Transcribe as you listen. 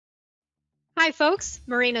Hi folks,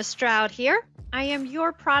 Marina Stroud here. I am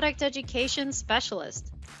your product education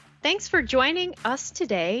specialist. Thanks for joining us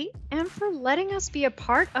today and for letting us be a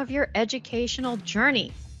part of your educational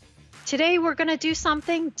journey. Today we're going to do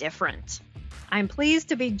something different. I'm pleased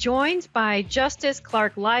to be joined by Justice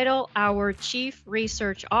Clark Lytle, our Chief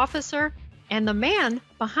Research Officer, and the man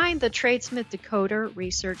behind the TradeSmith Decoder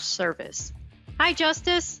Research Service. Hi,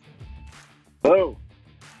 Justice. Hello.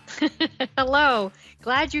 Hello.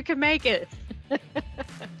 Glad you could make it.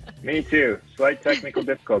 Me too. Slight technical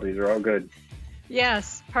difficulties are all good.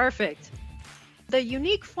 Yes, perfect. The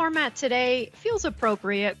unique format today feels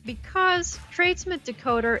appropriate because TradeSmith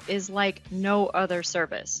Decoder is like no other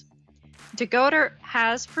service. Decoder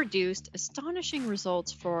has produced astonishing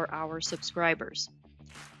results for our subscribers.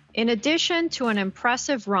 In addition to an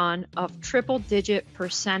impressive run of triple-digit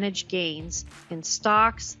percentage gains in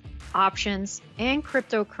stocks, options, and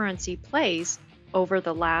cryptocurrency plays over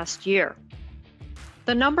the last year.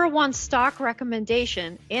 The number one stock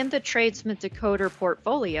recommendation in the TradeSmith Decoder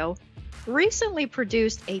portfolio recently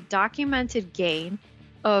produced a documented gain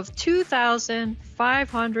of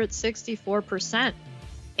 2,564%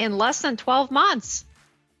 in less than 12 months.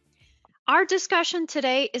 Our discussion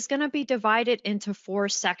today is going to be divided into 4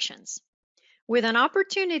 sections, with an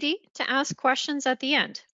opportunity to ask questions at the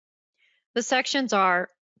end. The sections are: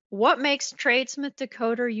 what makes TradeSmith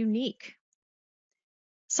Decoder unique?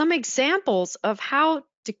 Some examples of how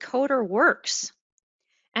Decoder works.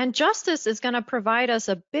 And Justice is going to provide us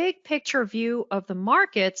a big picture view of the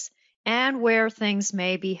markets and where things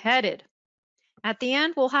may be headed. At the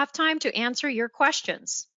end, we'll have time to answer your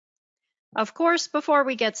questions. Of course, before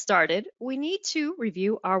we get started, we need to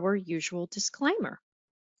review our usual disclaimer.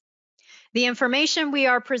 The information we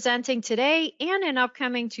are presenting today and in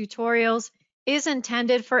upcoming tutorials is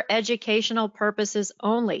intended for educational purposes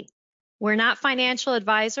only. We're not financial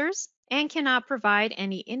advisors and cannot provide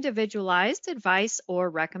any individualized advice or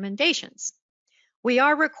recommendations. We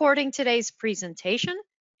are recording today's presentation,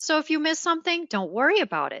 so if you miss something, don't worry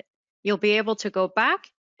about it. You'll be able to go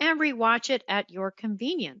back and rewatch it at your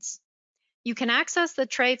convenience. You can access the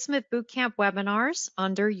TradeSmith Bootcamp webinars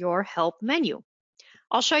under your Help menu.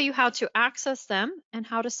 I'll show you how to access them and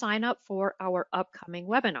how to sign up for our upcoming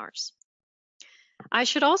webinars. I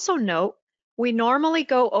should also note, we normally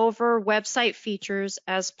go over website features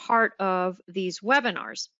as part of these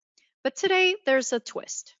webinars, but today there's a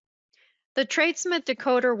twist. The TradeSmith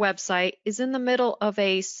Decoder website is in the middle of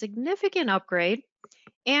a significant upgrade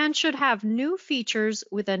and should have new features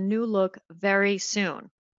with a new look very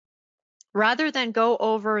soon. Rather than go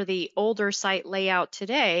over the older site layout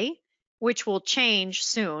today, which will change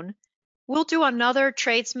soon, we'll do another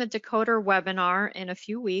TradeSmith Decoder webinar in a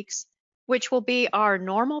few weeks, which will be our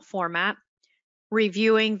normal format,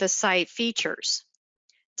 reviewing the site features.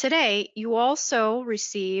 Today, you also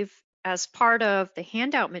receive, as part of the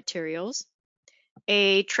handout materials,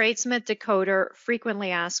 a TradeSmith Decoder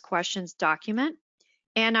frequently asked questions document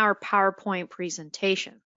and our PowerPoint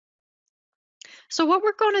presentation. So what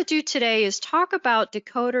we're going to do today is talk about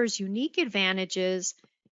Decoder's unique advantages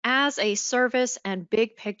as a service and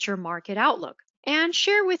big picture market outlook, and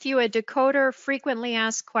share with you a Decoder frequently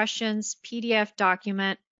asked questions PDF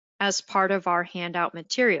document as part of our handout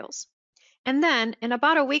materials. And then in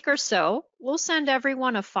about a week or so, we'll send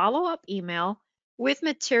everyone a follow-up email with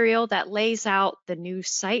material that lays out the new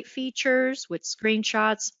site features with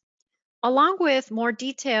screenshots, along with more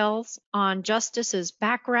details on Justice's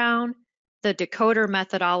background, the Decoder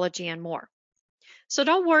methodology, and more. So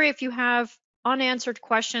don't worry if you have unanswered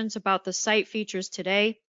questions about the site features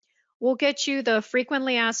today. We'll get you the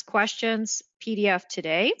frequently asked questions PDF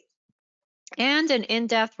today and an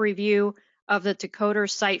in-depth review of the Decoder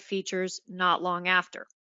site features not long after.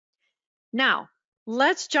 Now,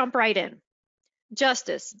 let's jump right in.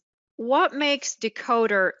 Justice, what makes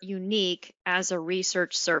Decoder unique as a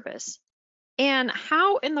research service? And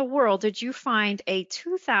how in the world did you find a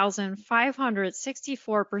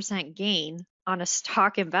 2,564% gain on a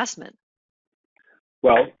stock investment?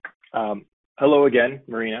 Well, hello again,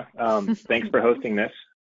 Marina. Thanks for hosting this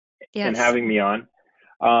and having me on.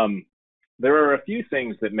 There are a few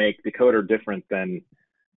things that make Decoder different than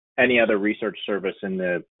any other research service in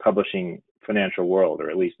the publishing financial world, or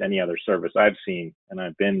at least any other service I've seen. And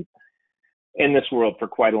I've been in this world for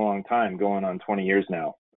quite a long time, going on 20 years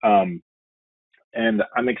now. And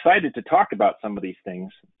I'm excited to talk about some of these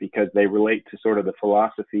things because they relate to sort of the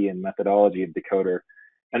philosophy and methodology of Decoder.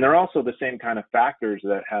 And they're also the same kind of factors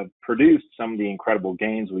that have produced some of the incredible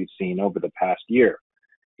gains we've seen over the past year,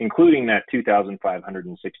 including that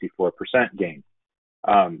 2,564% gain.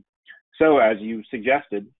 So as you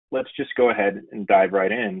suggested, let's just go ahead and dive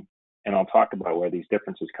right in and I'll talk about where these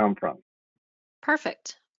differences come from.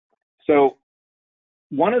 Perfect. So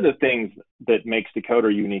one of the things that makes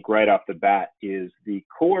Decoder unique right off the bat is the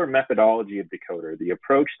core methodology of Decoder, the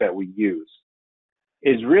approach that we use,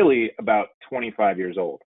 is really about 25 years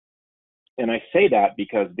old. And I say that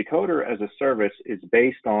because Decoder as a service is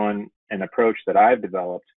based on an approach that I've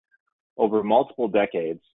developed over multiple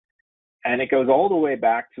decades. And it goes all the way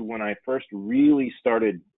back to when I first really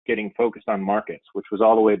started getting focused on markets, which was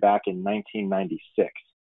all the way back in 1996.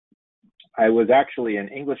 I was actually an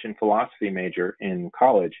English and philosophy major in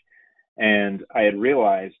college, and I had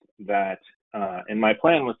realized that, and my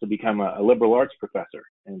plan was to become a liberal arts professor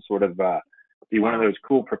and sort of be one of those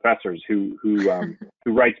cool professors who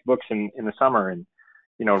writes books in the summer and,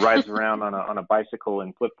 you know, rides around on a bicycle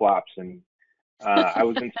and flip flops. And I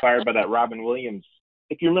was inspired by that Robin Williams.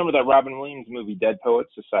 If you remember that Robin Williams movie, Dead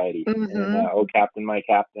Poets Society, and Oh Captain, My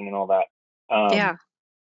Captain, and all that. Yeah.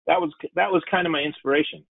 That was kind of my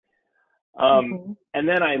inspiration. And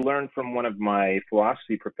then I learned from one of my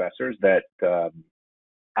philosophy professors that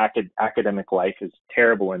academic life is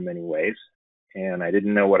terrible in many ways, and I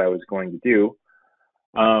didn't know what I was going to do.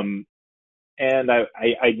 And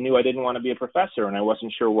I knew I didn't want to be a professor, and I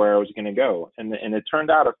wasn't sure where I was going to go. And it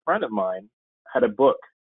turned out a friend of mine had a book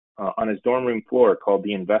on his dorm room floor called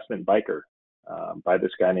The Investment Biker by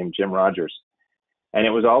this guy named Jim Rogers. And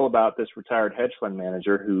it was all about this retired hedge fund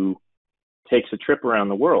manager who takes a trip around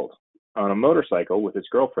the world on a motorcycle with his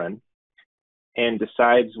girlfriend and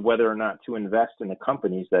decides whether or not to invest in the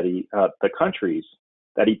companies that the countries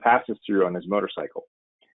that he passes through on his motorcycle.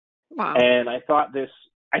 Wow. And I thought this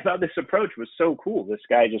approach was so cool. This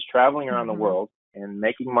guy just traveling around the world and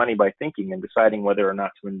making money by thinking and deciding whether or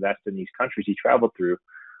not to invest in these countries he traveled through.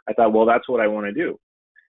 I thought, well, that's what I want to do.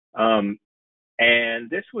 And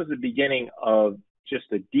this was the beginning of just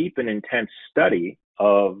a deep and intense study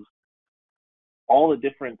of all the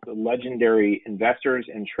different legendary investors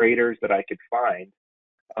and traders that I could find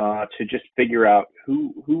to just figure out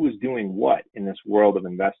who was doing what in this world of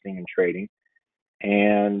investing and trading,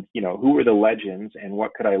 and you know, who were the legends and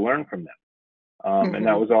what could I learn from them. And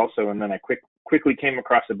that was also, and then I quickly came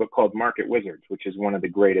across a book called Market Wizards, which is one of the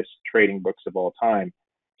greatest trading books of all time,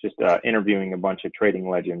 just interviewing a bunch of trading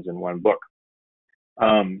legends in one book.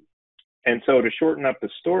 And so to shorten up the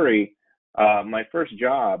story, my first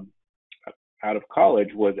job out of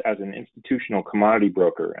college was as an institutional commodity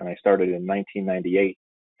broker, and I started in 1998.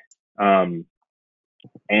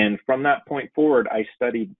 And from that point forward, I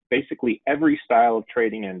studied basically every style of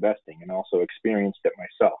trading and investing, and also experienced it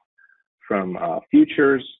myself, from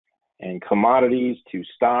futures and commodities to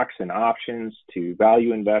stocks and options to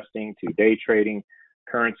value investing to day trading,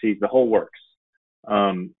 currencies, the whole works.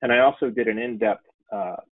 And I also did an in-depth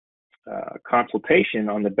consultation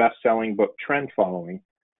on the best-selling book Trend Following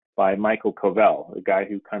by Michael Covell, the guy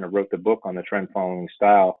who kind of wrote the book on the trend following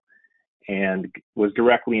style, and was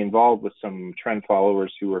directly involved with some trend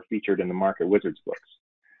followers who were featured in the Market Wizards books.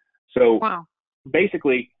 So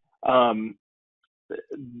basically, the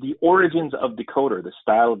origins of Decoder, the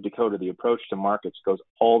style of Decoder, the approach to markets goes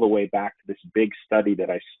all the way back to this big study that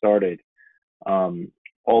I started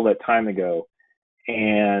all that time ago.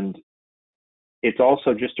 And it's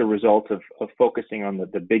also just a result of focusing on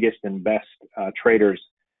the biggest and best traders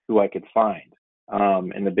who I could find,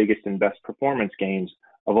 and the biggest and best performance gains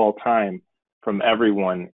of all time from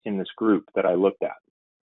everyone in this group that I looked at.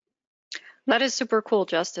 That is super cool,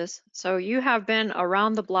 Justice. So you have been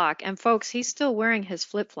around the block, and folks, he's still wearing his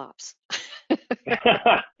flip-flops.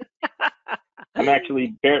 I'm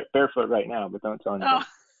actually barefoot right now, but don't tell anybody.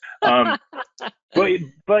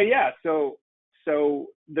 But yeah, so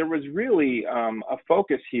there was really a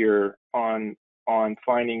focus here on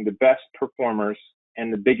finding the best performers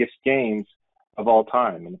and the biggest gains of all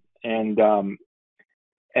time,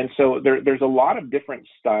 and so there's a lot of different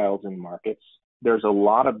styles in markets. There's a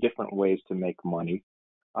lot of different ways to make money.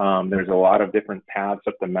 There's a lot of different paths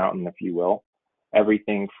up the mountain, if you will.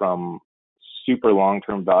 Everything from super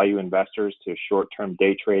long-term value investors to short-term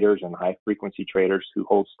day traders and high-frequency traders who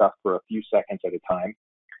hold stuff for a few seconds at a time.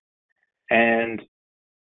 And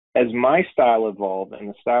as my style evolved and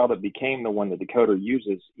the style that became the one that Decoder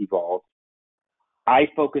uses evolved, I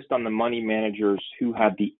focused on the money managers who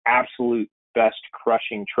had the absolute best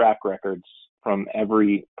crushing track records from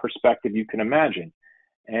every perspective you can imagine.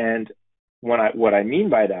 And what I mean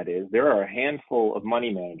by that is there are a handful of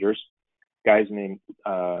money managers, guys named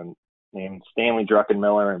Stanley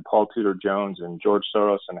Druckenmiller and Paul Tudor Jones and George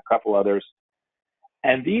Soros and a couple others.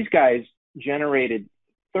 And these guys generated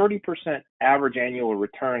 30% average annual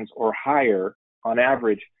returns or higher on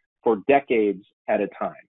average for decades at a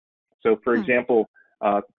time. So for example,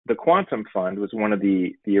 the Quantum Fund was one of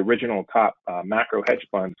the original top macro hedge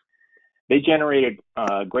funds. They generated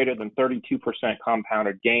greater than 32%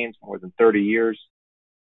 compounded gains, more than 30 years.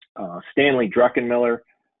 Stanley Druckenmiller,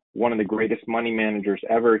 one of the greatest money managers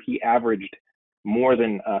ever, he averaged more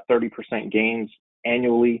than 30% gains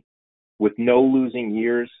annually with no losing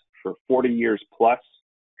years for 40 years plus.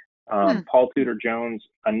 Paul Tudor Jones,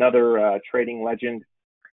 another trading legend,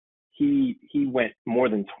 he went more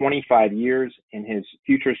than 25 years in his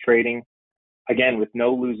futures trading, again with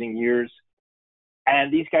no losing years.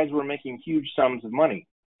 And these guys were making huge sums of money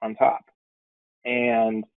on top.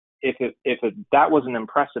 And if that wasn't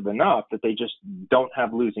impressive enough that they just don't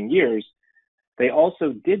have losing years, they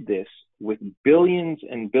also did this with billions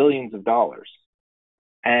and billions of dollars.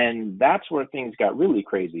 And that's where things got really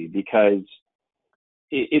crazy, because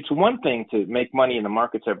it's one thing to make money in the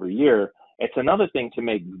markets every year. It's another thing to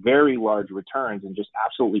make very large returns and just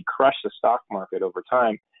absolutely crush the stock market over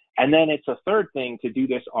time. And then it's a third thing to do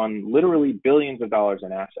this on literally billions of dollars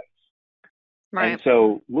in assets. Right. And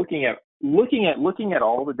so looking at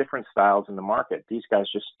all the different styles in the market, these guys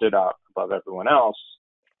just stood out above everyone else.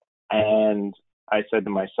 And I said to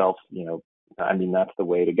myself, that's the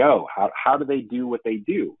way to go. How do they do what they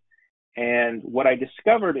do? And what I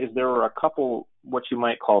discovered is there were a couple, what you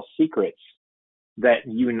might call secrets, that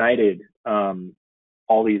united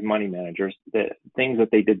all these money managers, the things that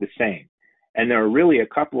they did the same. And there are really a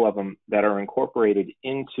couple of them that are incorporated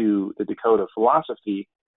into the Decoder philosophy.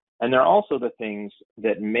 And they're also the things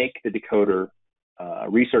that make the Decoder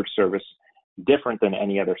research service different than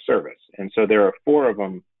any other service. And so there are 4 of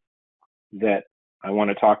them that I want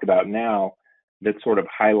to talk about now that sort of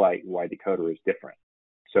highlight why Decoder is different.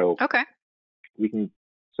 So okay, we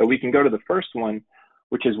can go to the first one,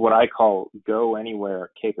 which is what I call go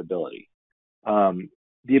anywhere capability.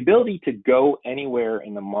 The ability to go anywhere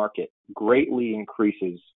in the market greatly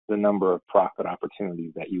increases the number of profit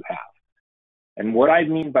opportunities that you have. And what I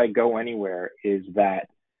mean by go anywhere is that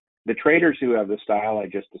the traders who have the style I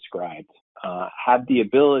just described have the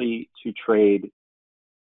ability to trade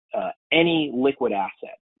any liquid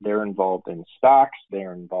asset. They're involved in stocks,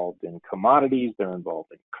 they're involved in commodities, they're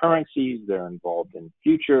involved in currencies, they're involved in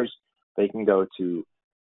futures. They can go to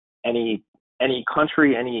any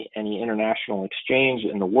country, any international exchange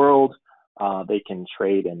in the world. They can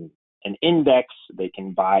trade an index. They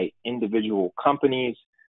can buy individual companies.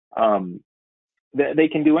 They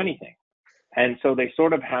can do anything. And so they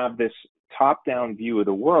sort of have this top-down view of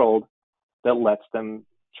the world that lets them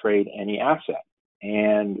trade any asset.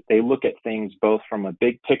 And they look at things both from a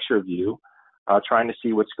big picture view, trying to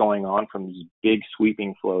see what's going on from these big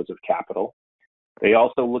sweeping flows of capital. They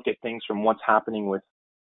also look at things from what's happening with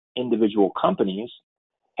individual companies,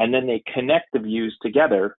 and then they connect the views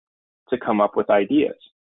together to come up with ideas.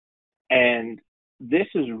 And this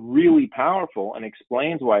is really powerful and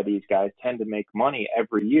explains why these guys tend to make money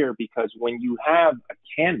every year, because when you have a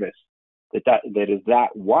canvas that is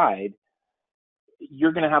that wide,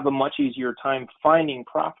 you're going to have a much easier time finding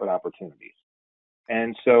profit opportunities.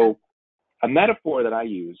 And so a metaphor that I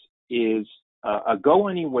use is a go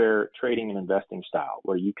anywhere trading and investing style,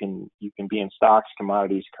 where you can be in stocks,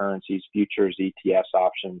 commodities, currencies, futures, ETFs,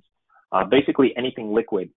 options, basically anything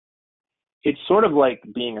liquid. It's sort of like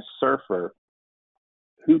being a surfer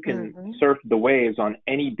who can surf the waves on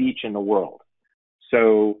any beach in the world.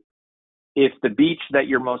 So if the beach that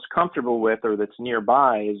you're most comfortable with or that's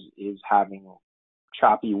nearby is having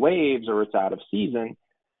choppy waves or it's out of season,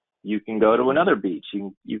 you can go to another beach.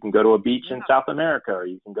 You can go to a beach in South America, or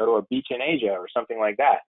you can go to a beach in Asia or something like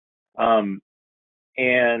that.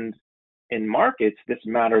 And in markets, this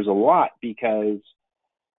matters a lot, because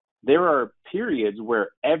there are periods where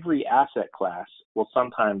every asset class will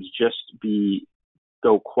sometimes just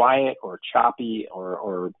go quiet or choppy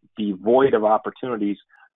or be void of opportunities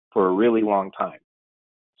for a really long time.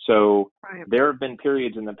 So there have been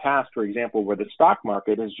periods in the past, for example, where the stock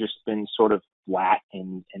market has just been sort of flat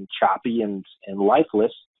and choppy and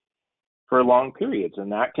lifeless for long periods.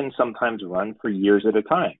 And that can sometimes run for years at a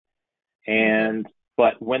time.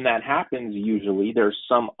 But when that happens, usually there's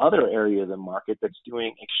some other area of the market that's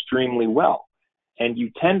doing extremely well. And you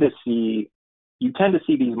tend to see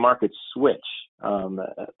these markets switch,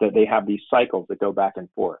 that they have these cycles that go back and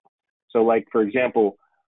forth. So like, for example,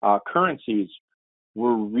 currencies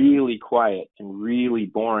were really quiet and really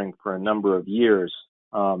boring for a number of years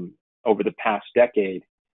over the past decade,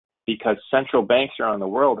 because central banks around the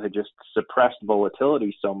world had just suppressed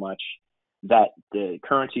volatility so much that the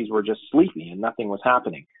currencies were just sleepy and nothing was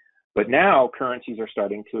happening. But now currencies are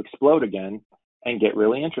starting to explode again and get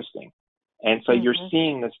really interesting. And so you're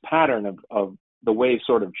seeing this pattern of the waves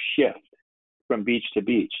sort of shift from beach to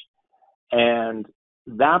beach. And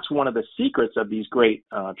that's one of the secrets of these great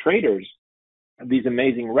traders, these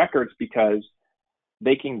amazing records, because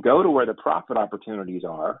they can go to where the profit opportunities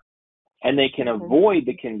are, and they can avoid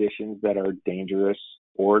the conditions that are dangerous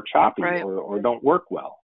or choppy or don't work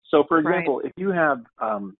well. So, for example, if you have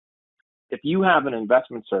an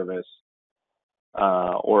investment service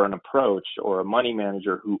or an approach or a money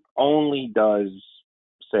manager who only does,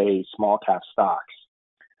 say, small cap stocks,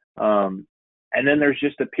 and then there's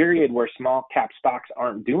just a period where small cap stocks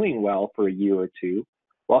aren't doing well for a year or two,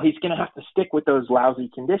 well, he's going to have to stick with those lousy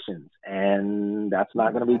conditions, and that's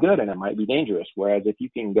not going to be good, and it might be dangerous. Whereas if you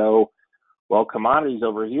can go, well, commodities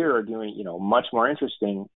over here are doing, much more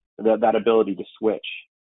interesting, that ability to switch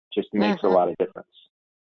just makes a lot of difference.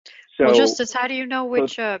 So, well, Justus, how do you know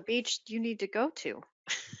which beach you need to go to?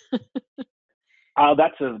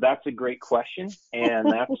 That's a great question, and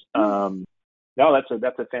that's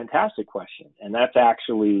a fantastic question, and that's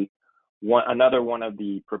actually another one of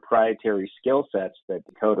the proprietary skill sets that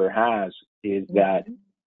Decoder has, is that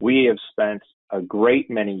we have spent a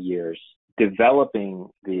great many years developing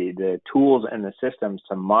the tools and the systems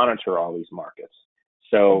to monitor all these markets.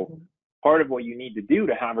 So part of what you need to do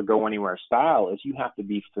to have a go anywhere style is you have to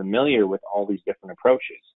be familiar with all these different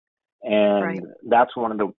approaches, and that's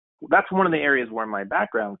one of the areas where my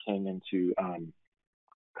background comes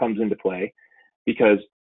into play, because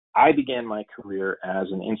I began my career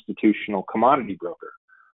as an institutional commodity broker,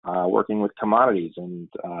 working with commodities and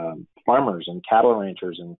farmers and cattle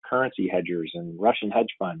ranchers and currency hedgers and Russian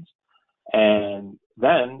hedge funds. And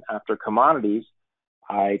then after commodities,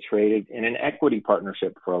 I traded in an equity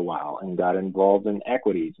partnership for a while and got involved in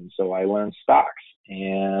equities. And so I learned stocks.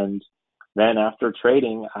 And then after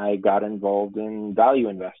trading, I got involved in value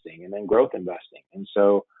investing and then growth investing. And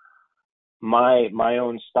so my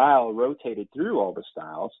own style rotated through all the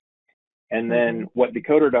styles. And then what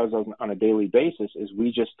Decoder does on a daily basis is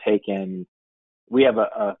we have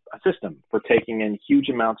a system for taking in huge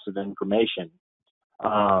amounts of information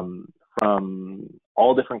from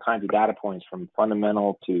all different kinds of data points, from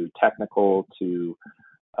fundamental to technical to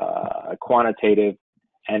quantitative.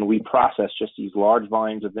 And we process just these large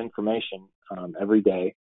volumes of information every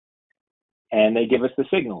day. And they give us the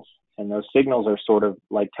signals. And those signals are sort of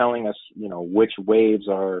like telling us, which waves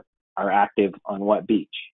are active on what beach.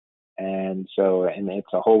 And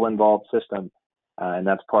it's a whole involved system, and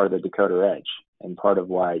that's part of the Decoder edge, and part of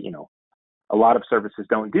why, a lot of services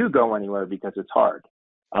don't go anywhere, because it's hard.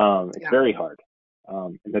 It's very hard.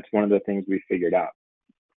 And that's one of the things we figured out.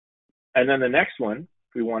 And then the next one,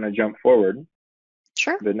 if we want to jump forward,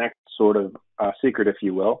 the next sort of secret, if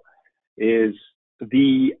you will, is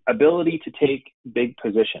the ability to take big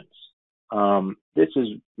positions. This is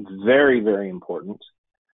very, very important.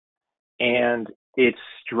 And it's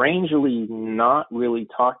strangely not really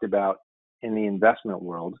talked about in the investment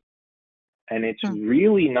world. And it's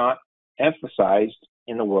really not emphasized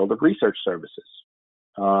in the world of research services.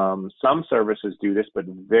 Some services do this, but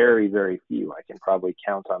very, very few. I can probably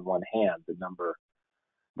count on one hand the number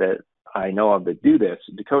that I know of that do this.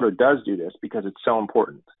 Decoder does do this because it's so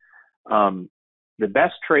important. The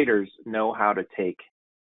best traders know how to take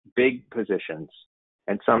big positions,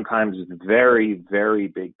 and sometimes very, very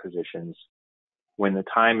big positions, when the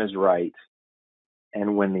time is right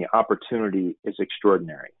and when the opportunity is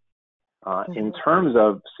extraordinary. In terms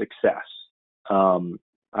of success,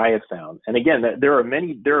 I have found, and again, there are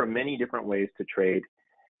many different ways to trade,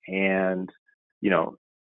 and the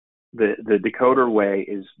Decoder way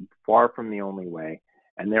is far from the only way,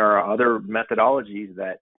 and there are other methodologies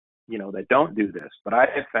that don't do this. But I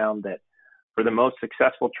have found that for the most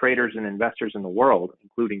successful traders and investors in the world,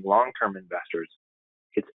 including long-term investors,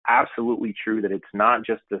 it's absolutely true that it's not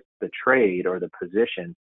just the trade or the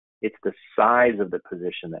position, it's the size of the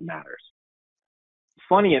position that matters.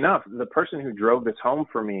 Funny enough, the person who drove this home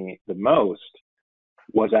for me the most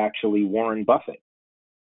was actually Warren Buffett.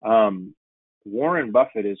 Warren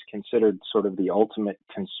Buffett is considered sort of the ultimate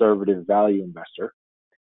conservative value investor.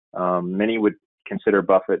 Many would consider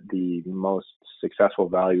Buffett the most successful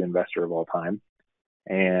value investor of all time,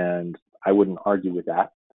 and I wouldn't argue with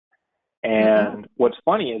that. And what's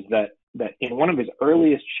funny is that in one of his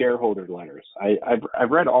earliest shareholder letters,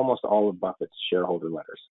 I've read almost all of Buffett's shareholder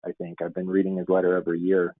letters. I think I've been reading his letter every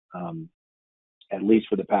year, at least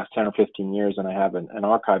for the past 10 or 15 years, and I have an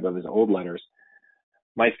archive of his old letters.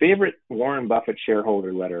 My favorite Warren Buffett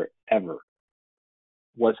shareholder letter ever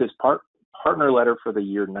was his partner letter for the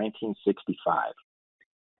year 1965.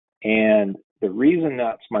 And the reason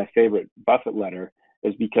that's my favorite Buffett letter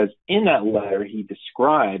is because in that letter, he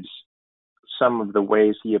describes some of the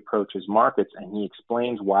ways he approaches markets, and he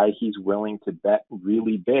explains why he's willing to bet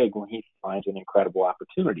really big when he finds an incredible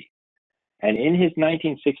opportunity. And in his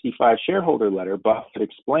 1965 shareholder letter, Buffett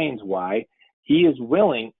explains why he is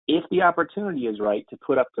willing, if the opportunity is right, to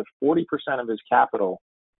put up to 40% of his capital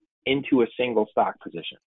into a single stock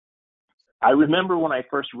position. I remember when I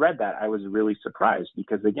first read that, I was really surprised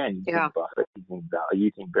because, again, you think Buffett, you think value,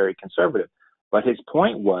 you think very conservative. But his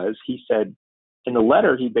point was, he said, in the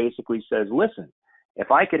letter, he basically says, listen, if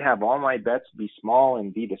I could have all my bets be small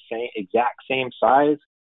and be the exact same size,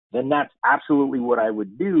 then that's absolutely what I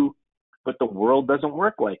would do. But the world doesn't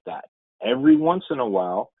work like that. Every once in a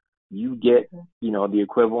while, you get, the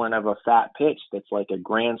equivalent of a fat pitch that's like a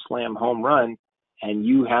grand slam home run, and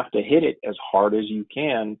you have to hit it as hard as you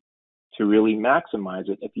can to really maximize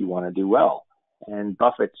it if you want to do well. And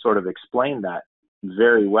Buffett sort of explained that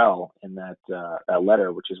very well in that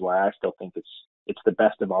letter, which is why I still think it's the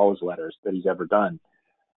best of all his letters that he's ever done.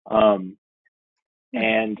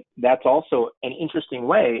 And that's also an interesting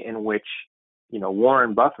way in which,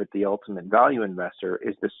 Warren Buffett, the ultimate value investor,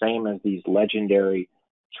 is the same as these legendary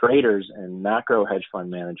traders and macro hedge fund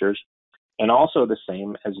managers, and also the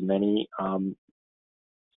same as many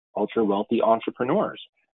ultra wealthy entrepreneurs.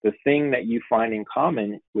 The thing that you find in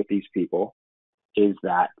common with these people is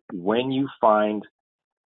that when you find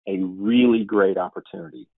a really great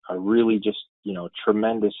opportunity, a really just,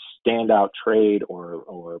 tremendous standout trade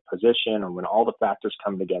or position, or when all the factors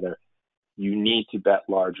come together, you need to bet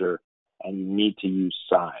larger and you need to use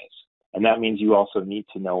size. And that means you also need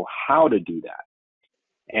to know how to do that.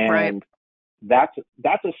 And that's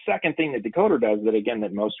a second thing that Decoder does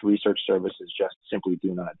that most research services just simply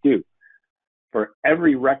do not do. For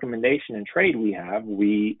every recommendation and trade we have,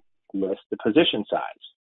 we list the position size.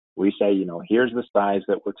 We say, here's the size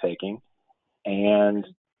that we're taking, and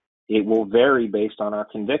it will vary based on our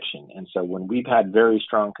conviction. And so when we've had very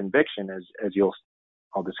strong conviction, as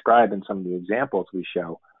I'll describe in some of the examples we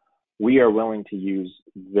show, we are willing to use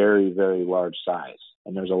very, very large size.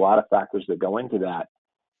 And there's a lot of factors that go into that,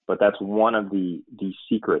 but that's one of the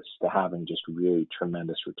secrets to having just really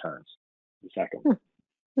tremendous returns. The second.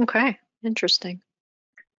 Okay. Interesting.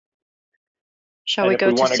 Shall we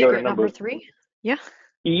go to secret number 3? Yeah.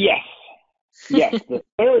 Yes. The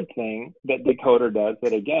third thing that Decoder does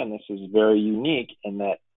that, again, this is very unique and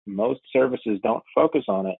that most services don't focus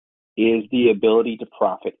on it, is the ability to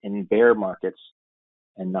profit in bear markets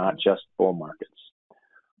and not just bull markets.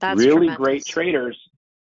 That's really tremendous. Great traders.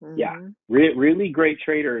 Really great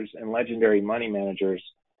traders and legendary money managers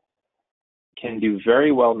can do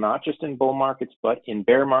very well, not just in bull markets, but in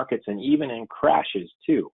bear markets and even in crashes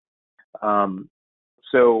too.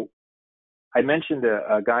 So I mentioned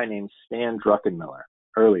a guy named Stan Druckenmiller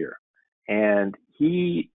earlier, and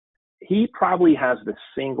he probably has the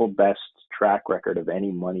single best track record of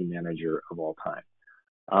any money manager of all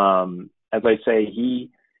time. As I say,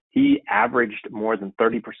 he averaged more than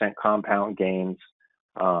 30% compound gains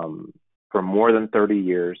for more than 30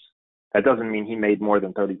 years. That doesn't mean he made more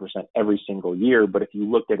than 30% every single year, but if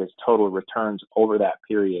you looked at his total returns over that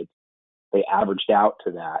period, they averaged out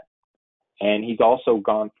to that. And he's also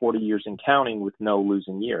gone 40 years and counting with no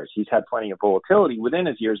losing years. He's had plenty of volatility within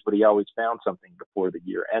his years, but he always found something before the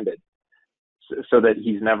year ended, so that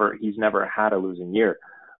he's never had a losing year.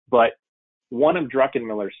 But one of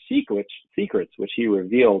Druckenmiller's secrets, which he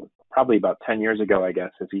revealed probably about 10 years ago, I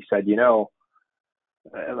guess, is he said,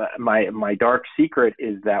 my dark secret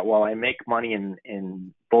is that while I make money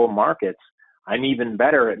in bull markets, I'm even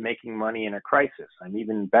better at making money in a crisis. I'm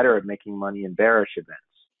even better at making money in bearish events.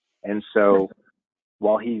 And so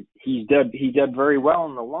while he did very well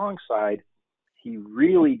on the long side, he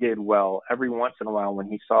really did well every once in a while when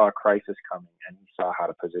he saw a crisis coming and he saw how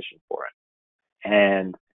to position for it.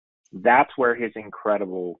 And that's where his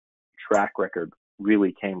incredible track record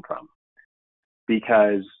really came from.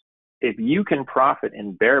 Because if you can profit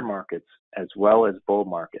in bear markets as well as bull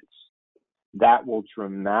markets, that will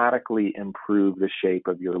dramatically improve the shape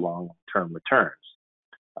of your long-term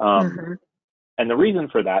returns. And the reason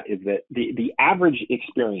for that is that the average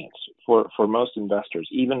experience for most investors,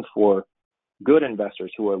 even for good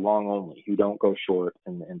investors who are long only, who don't go short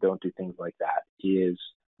and don't do things like that, is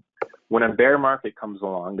when a bear market comes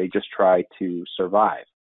along, they just try to survive,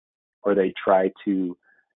 or they try to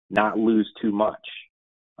not lose too much.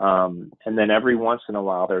 And then every once in a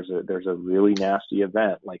while, there's a really nasty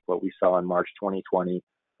event like what we saw in March 2020,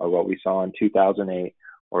 or what we saw in 2008,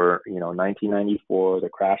 or 1994, the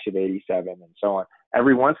crash of '87, and so on.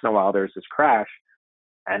 Every once in a while, there's this crash,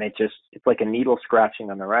 and it's like a needle scratching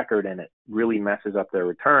on the record, and it really messes up their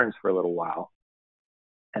returns for a little while,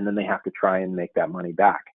 and then they have to try and make that money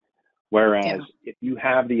back. Whereas if you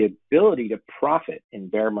have the ability to profit in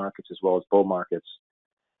bear markets as well as bull markets,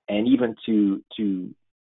 and even to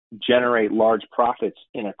generate large profits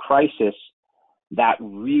in a crisis, that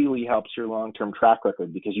really helps your long-term track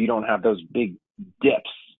record, because you don't have those big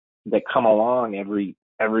dips that come along every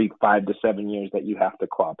 5 to 7 years that you have to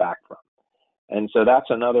claw back from. And so that's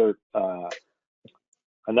another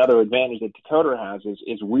advantage that Decoder has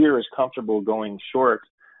is we're as comfortable going short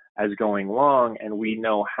as going long, and we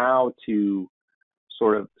know how to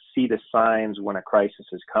sort of see the signs when a crisis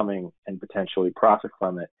is coming and potentially profit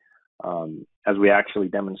from it, as we actually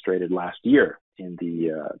demonstrated last year in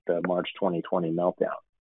the March 2020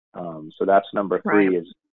 meltdown. So that's number 3,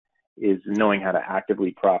 is knowing how to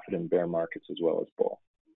actively profit in bear markets as well as bull.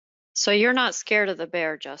 So you're not scared of the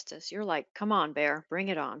bear, Justice. You're like, come on, bear, bring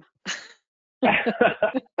it on.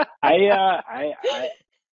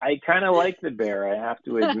 I kind of like the bear, I have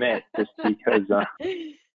to admit, just because.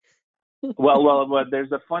 Well,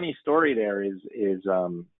 there's a funny story there.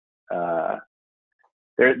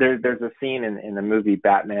 There's a scene in the movie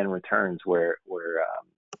Batman Returns where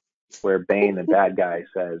Bane, the bad guy,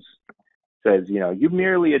 says, you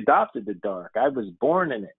merely adopted the dark. I was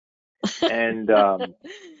born in it. And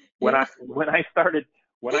when I started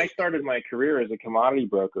my career as a commodity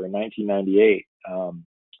broker in 1998,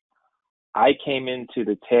 I came into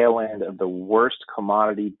the tail end of the worst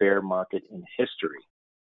commodity bear market in history.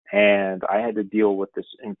 And I had to deal with this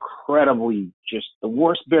incredibly, just the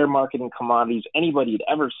worst bear market in commodities anybody had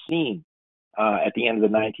ever seen at the end of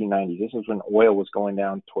the 1990s. This is when oil was going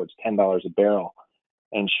down towards $10 a barrel.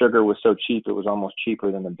 And sugar was so cheap, it was almost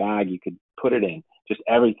cheaper than the bag you could put it in, just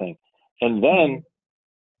everything. And then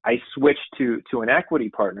I switched to an equity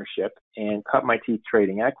partnership and cut my teeth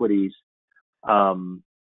trading equities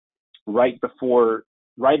right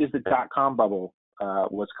as the dot-com bubble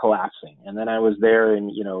was collapsing. And then I was there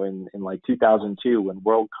in like 2002 when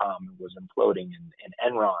WorldCom was imploding and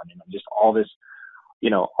Enron and just all this,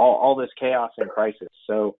 all this chaos and crisis.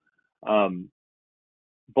 So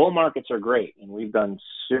bull markets are great, and we've done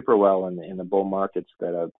super well in the bull markets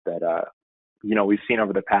that we've seen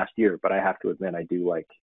over the past year. But I have to admit, I do like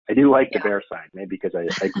the bear side, maybe because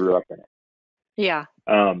I grew up in it. Yeah.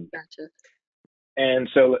 Gotcha. And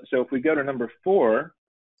so if we go to number 4,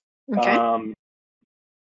 okay.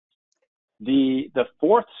 The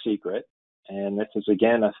fourth secret, and this is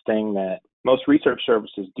again a thing that most research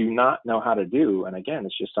services do not know how to do, and again,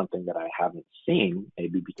 it's just something that I haven't seen,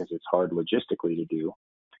 maybe because it's hard logistically to do,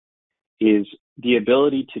 is the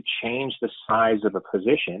ability to change the size of a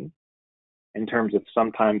position in terms of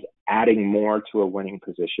sometimes adding more to a winning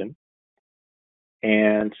position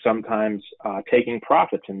and sometimes taking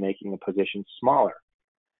profits and making the position smaller.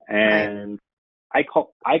 And I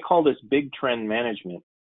call this big trend management,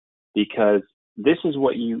 because this is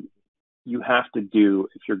what you have to do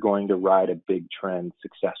if you're going to ride a big trend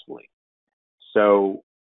successfully. So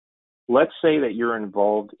let's say that you're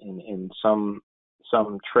involved in some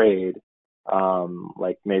trade,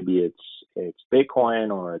 like maybe it's Bitcoin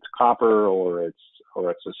or it's copper or it's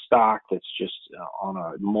a stock that's just on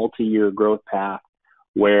a multi-year growth path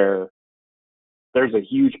where there's a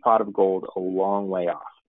huge pot of gold a long way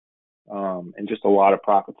off, and just a lot of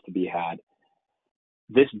profits to be had.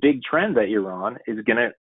 This big trend that you're on is going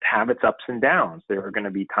to have its ups and downs. There are going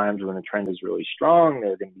to be times when the trend is really strong.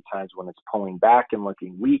 There are going to be times when it's pulling back and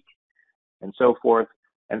looking weak, and so forth.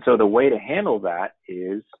 And so the way to handle that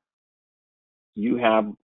is you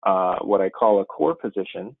have what I call a core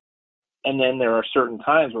position. And then there are certain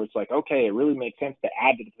times where it's like, okay, it really makes sense to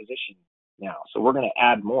add to the position now. So we're going to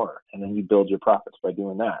add more. And then you build your profits by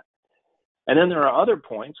doing that. And then there are other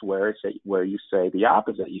points where you say the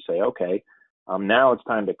opposite. You say, okay, now it's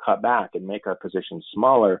time to cut back and make our position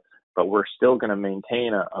smaller, but we're still going to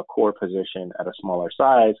maintain a core position at a smaller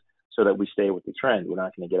size so that we stay with the trend. We're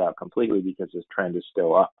not going to get out completely because this trend is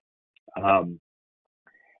still up.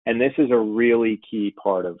 And this is a really key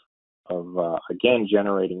part of again,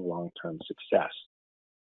 generating long-term success.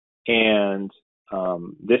 And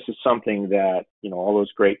this is something that, all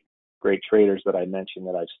those great traders that I mentioned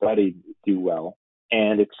that I've studied do well.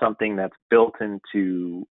 And it's something that's built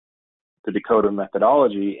into the Decoder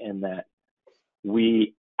methodology in that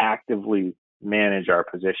we actively manage our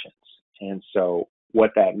positions. And so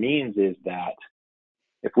what that means is that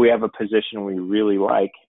if we have a position we really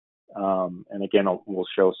like, and again, we'll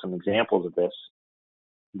show some examples of this,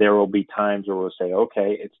 there will be times where we'll say,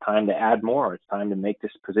 okay, it's time to add more. It's time to make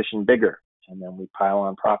this position bigger. And then we pile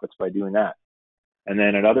on profits by doing that. And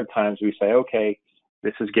then at other times we say, okay,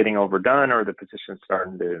 this is getting overdone or the position's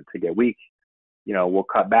starting to get weak. We'll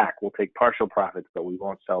cut back. We'll take partial profits, but we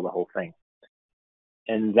won't sell the whole thing.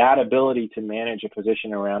 And that ability to manage a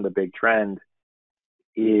position around a big trend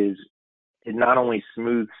it not only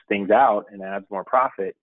smooths things out and adds more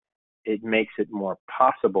profit, it makes it more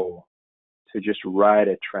possible to just ride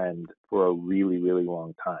a trend for a really, really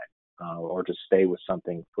long time, or to stay with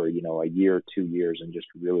something for, a year, 2 years, and just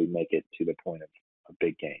really make it to the point of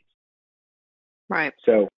big gains. Right.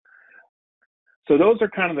 So those are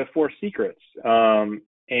kind of the 4 secrets.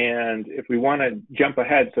 And if we want to jump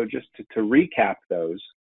ahead, so just to recap those,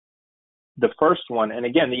 the first one, and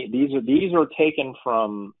again, these are taken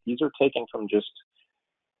from just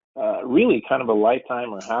really kind of a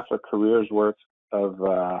lifetime or half a career's worth of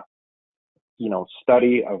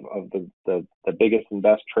study of the biggest and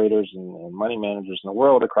best traders and money managers in the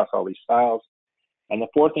world across all these styles. And the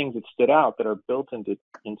 4 things that stood out that are built into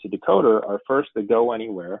Decoder are, first, the go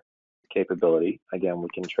anywhere capability. Again, we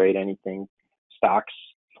can trade anything: stocks,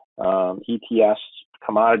 ETFs,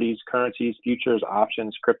 commodities, currencies, futures,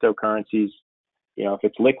 options, cryptocurrencies. If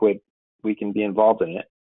it's liquid, we can be involved in it.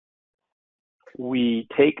 We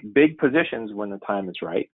take big positions when the time is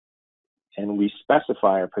right, and we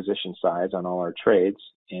specify our position size on all our trades,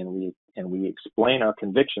 and we explain our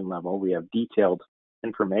conviction level. We have detailed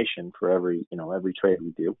information for every trade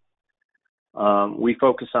we do. We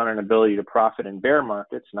focus on an ability to profit in bear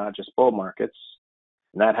markets, not just bull markets.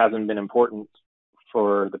 And that hasn't been important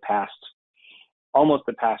for almost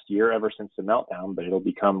the past year, ever since the meltdown, but it'll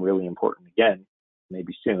become really important again,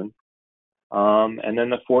 maybe soon. And then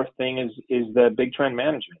the 4th thing is the big trend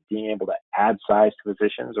management, being able to add size to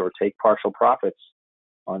positions or take partial profits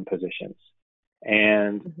on positions.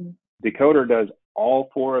 And Decoder does all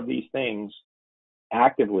 4 of these things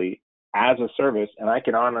actively as a service. And I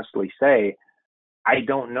can honestly say, I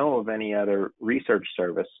don't know of any other research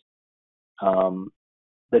service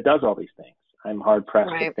that does all these things. I'm hard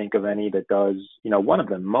pressed to think of any that does, one of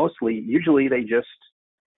them. Usually they just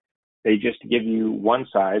give you one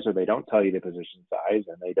size, or they don't tell you the position size,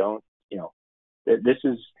 and they don't, this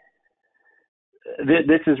is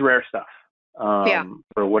rare stuff,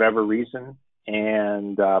 for whatever reason.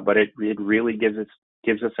 And, but it really gives us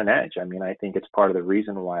an edge. I mean, I think it's part of the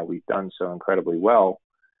reason why we've done so incredibly well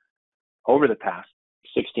over the past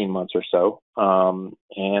 16 months or so,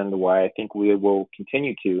 and why I think we will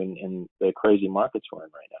continue to in the crazy markets we're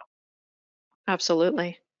in right now.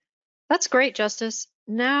 Absolutely. That's great, Justice.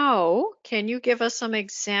 Now, can you give us some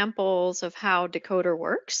examples of how Decoder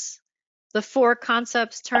works? The 4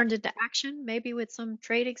 concepts turned into action, maybe with some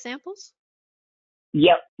trade examples?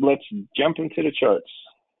 Yep, let's jump into the charts.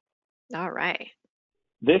 All right.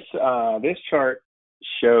 This chart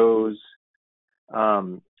shows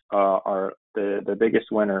the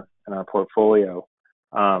biggest winner in our portfolio,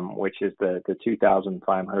 which is the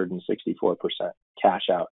 2,564% cash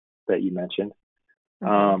out that you mentioned.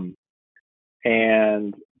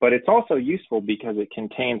 But it's also useful because it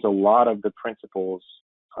contains a lot of the principles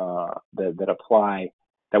that apply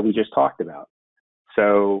that we just talked about.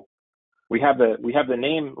 So we have the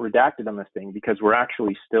name redacted on this thing because we're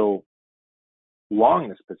actually still long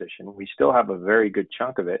this position. We still have a very good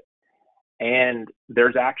chunk of it, and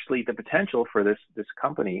there's actually the potential for this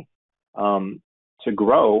company to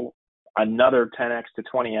grow another 10x to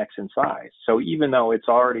 20x in size. So even though it's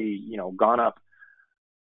already gone up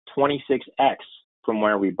 26x from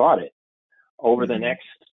where we bought it, over the next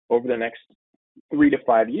 3 to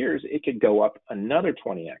 5 years, it could go up another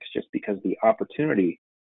 20x just because the opportunity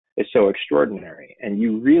is so extraordinary. And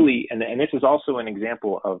you really, and this is also an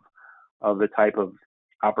example of the type of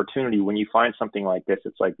opportunity when you find something like this.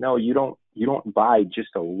 It's like, no, you don't buy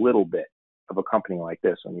just a little bit of a company like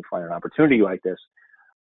this. When you find an opportunity like this,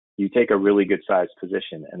 you take a really good sized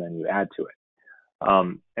position and then you add to it.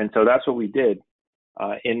 And so that's what we did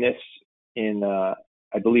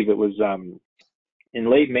I believe it was in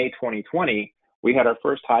late May 2020. We had our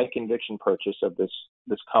first high conviction purchase of this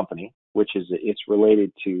company, which it's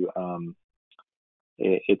related to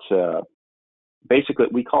basically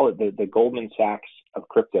we call it the Goldman Sachs of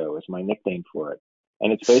crypto is my nickname for it,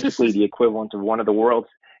 and it's basically the equivalent of the world's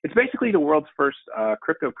first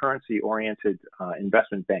cryptocurrency oriented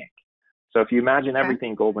investment bank. So if you imagine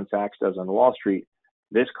everything Goldman Sachs does on Wall Street,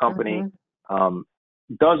 this company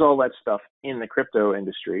does all that stuff in the crypto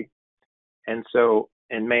industry. And so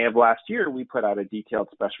in May of last year, we put out a detailed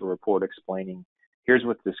special report explaining here's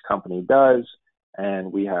what this company does.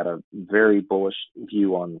 And we had a very bullish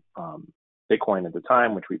view on Bitcoin at the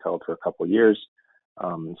time, which we held for a couple of years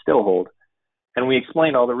and still hold. And we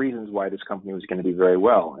explained all the reasons why this company was going to do very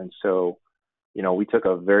well. And so, we took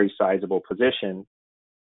a very sizable position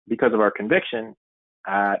because of our conviction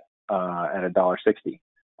at $1.60,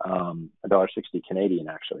 $1.60 Canadian,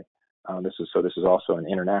 actually. This is also an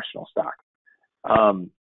international stock.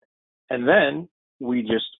 And then we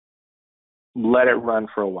just let it run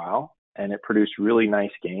for a while, and it produced really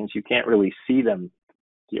nice gains. You can't really see them,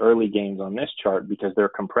 the early gains on this chart, because they're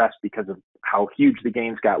compressed because of how huge the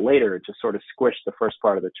gains got later. It just sort of squished the first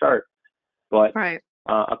part of the chart. But right.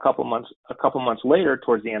 a couple months later,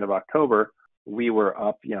 towards the end of October, we were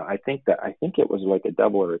up. I think it was like a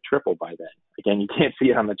double or a triple by then. Again, you can't see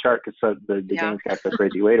it on the chart because the gains got so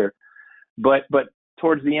crazy later. But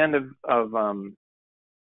towards the end of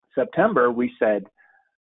September, we said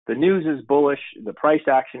the news is bullish, the price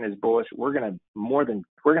action is bullish. We're gonna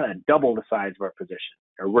double the size of our position,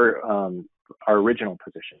 or our original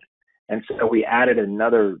position. And so we added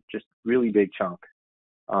another just really big chunk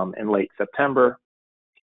in late September,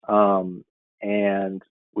 and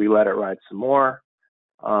we let it ride some more.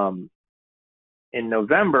 In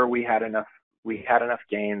November, we had enough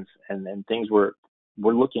gains, and things were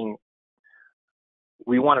looking.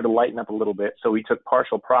 We wanted to lighten up a little bit, so we took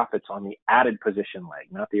partial profits on the added position leg,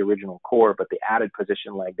 not the original core, but the added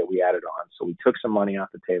position leg that we added on. So we took some money off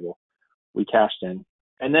the table, we cashed in,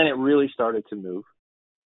 and then it really started to move.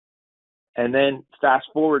 And then fast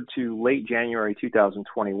forward to late January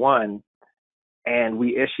 2021, and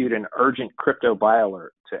we issued an urgent crypto buy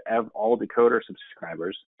alert to all Decoder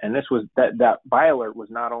subscribers. And this was that buy alert was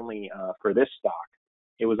not only for this stock,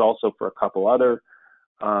 it was also for a couple other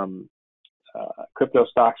crypto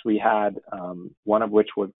stocks we had, one of which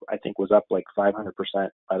I think was up like 500%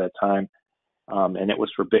 by that time. And it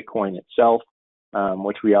was for Bitcoin itself,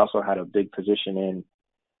 which we also had a big position in.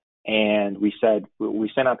 And we sent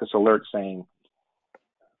out this alert saying,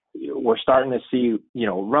 we're starting to see,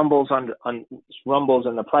 rumbles on rumbles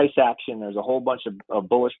in the price action. There's a whole bunch of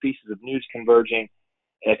bullish pieces of news converging.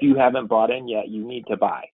 If you haven't bought in yet, you need to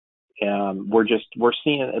buy. We're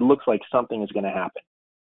seeing, it looks like something is going to happen.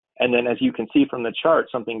 And then, as you can see from the chart,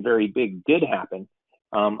 something very big did happen.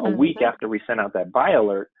 A week after we sent out that buy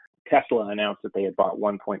alert, Tesla announced that they had bought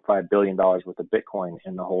 $1.5 billion worth of Bitcoin,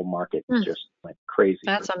 and the whole market just went crazy.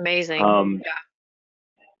 That's amazing.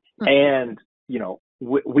 And,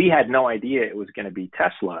 we had no idea it was going to be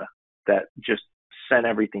Tesla that just sent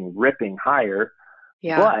everything ripping higher.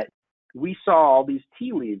 Yeah. But we saw all these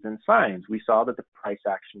tea leaves and signs. We saw that the price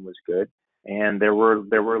action was good. And there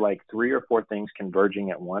were like 3 or 4 things converging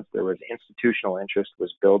at once. There was institutional interest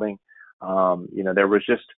was building. There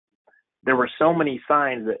were so many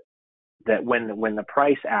signs that when the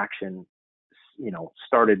price action,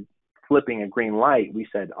 started flipping a green light, we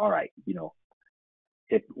said, all right,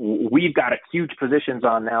 if we've got a huge positions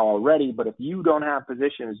on now already, but if you don't have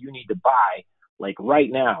positions, you need to buy like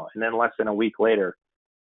right now. And then less than a week later,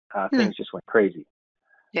 things just went crazy.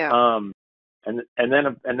 Yeah. And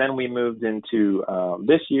then we moved into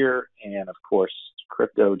this year, and of course,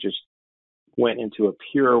 crypto just went into a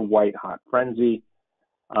pure white hot frenzy.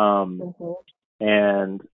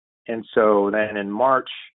 And so then in March,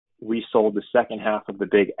 we sold the second half of the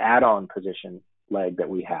big add-on position leg that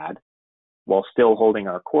we had, while still holding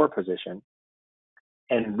our core position.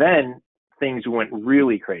 And then things went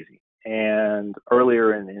really crazy. And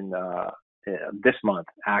earlier in this month,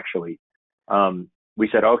 actually, we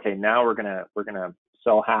said, okay, now we're gonna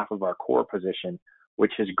sell half of our core position,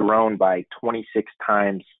 which has grown by 26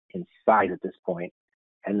 times in size at this point.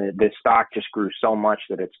 And the stock just grew so much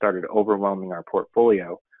that it started overwhelming our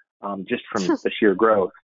portfolio, just from the sheer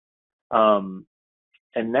growth. And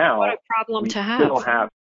now what a problem to have. Still have.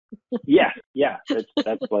 Yeah.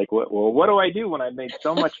 That's like, what do I do when I made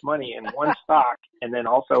so much money in one stock, and then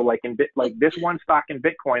also like this one stock in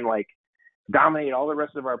Bitcoin, like dominate all the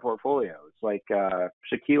rest of our portfolio? It's like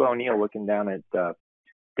Shaquille O'Neal looking down at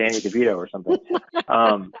Danny DeVito or something.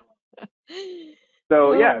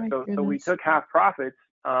 So we took half profits,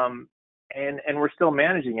 and we're still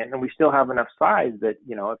managing it, and we still have enough size that,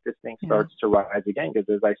 if this thing starts to rise again, because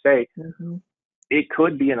as I say, it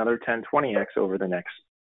could be another 10, 20x over the next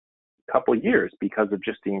couple of years because of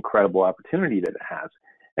just the incredible opportunity that it has.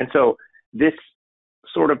 And so this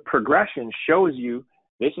sort of progression shows you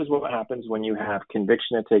this is what happens when you have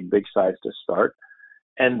conviction to take big size to start.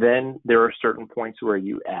 And then there are certain points where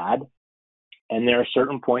you add, and there are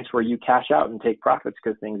certain points where you cash out and take profits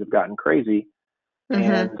because things have gotten crazy.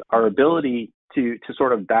 And our ability to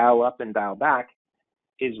sort of dial up and dial back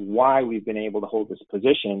is why we've been able to hold this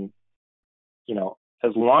position,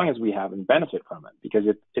 as long as we have and benefit from it. Because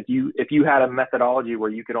if you had a methodology where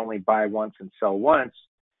you could only buy once and sell once,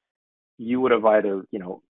 you would have either,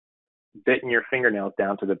 bitten your fingernails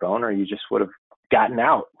down to the bone, or you just would have gotten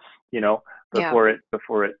out, before it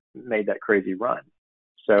made that crazy run.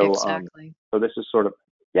 So, exactly. So this is sort of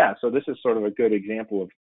a good example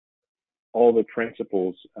all the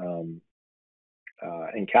principles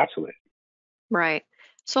encapsulated. Right.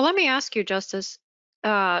 So let me ask you, Justice.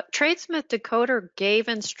 TradeSmith Decoder gave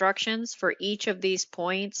instructions for each of these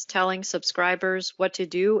points, telling subscribers what to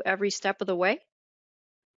do every step of the way?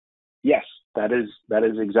 Yes, that is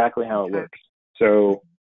exactly how it Okay. works. So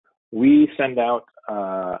we send out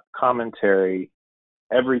commentary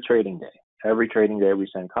every trading day. Every trading day we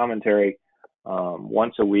send commentary.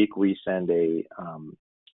 Once a week we send a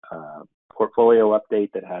portfolio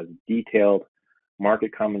update that has detailed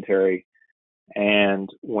market commentary. And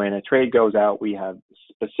when a trade goes out, we have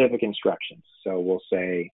specific instructions. So we'll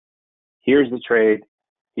say, here's the trade,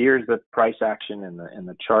 here's the price action and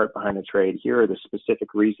the chart behind the trade. Here are the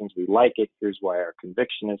specific reasons we like it. Here's why our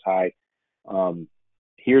conviction is high.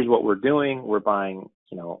 Here's what we're doing. We're buying,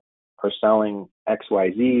 or selling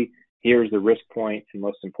XYZ. Here's the risk point, and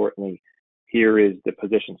most importantly, here is the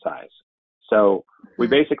position size. So we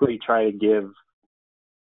basically try to give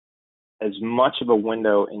as much of a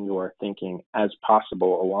window in your thinking as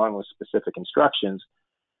possible, along with specific instructions,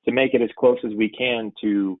 to make it as close as we can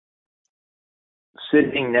to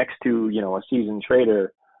sitting next to, a seasoned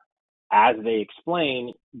trader as they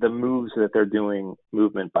explain the moves that they're doing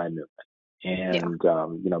movement by movement. And,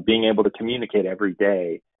 being able to communicate every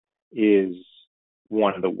day is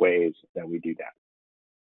one of the ways that we do that.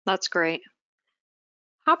 That's great.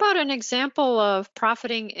 How about an example of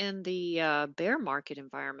profiting in the bear market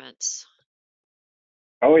environments?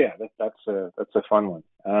 Oh yeah, that's a fun one.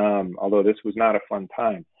 Although this was not a fun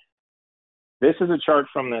time. This is a chart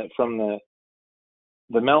from the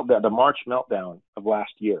meltdown, the March meltdown of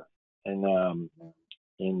last year, and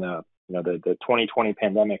in the 2020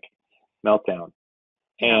 pandemic meltdown.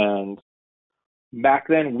 And back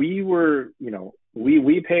then we were,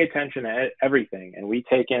 we pay attention to everything, and we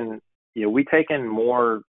take in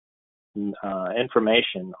more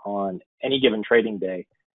information on any given trading day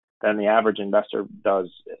than the average investor does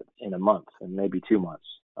in a month and maybe 2 months.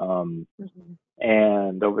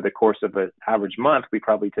 And over the course of an average month, we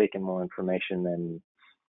probably take in more information than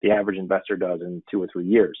the average investor does in 2 or 3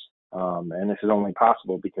 years. And this is only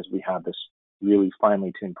possible because we have this really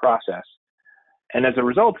finely tuned process. And as a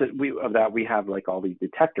result of that, we have like all these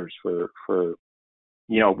detectors for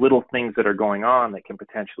little things that are going on that can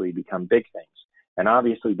potentially become big things. And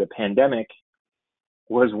obviously the pandemic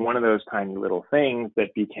was one of those tiny little things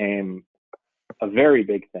that became a very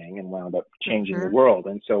big thing and wound up changing the world.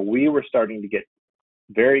 And so we were starting to get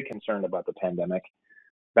very concerned about the pandemic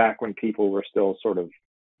back when people were still sort of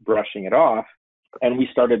brushing it off. And we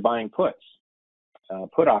started buying puts,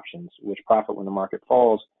 put options, which profit when the market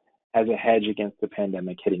falls, as a hedge against the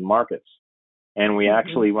pandemic hitting markets. And we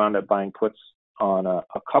actually wound up buying puts on a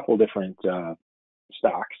couple different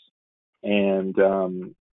stocks and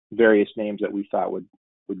various names that we thought would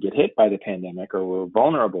get hit by the pandemic or were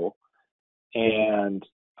vulnerable. And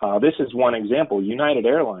this is one example. United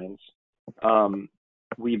Airlines,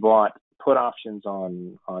 we bought put options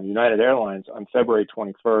on United Airlines on February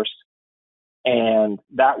 21st. And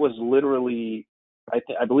that was literally,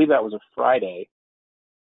 I believe that was a Friday.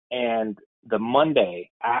 And the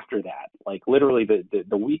Monday after that, like literally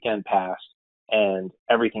the weekend passed and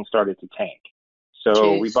everything started to tank.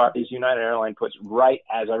 So we bought these United Airline puts right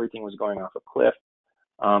as everything was going off a cliff.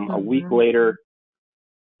 A week later,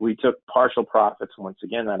 we took partial profits. Once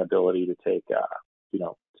again, that ability to take,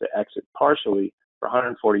 to exit partially for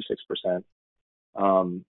 146%.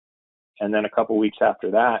 And then a couple weeks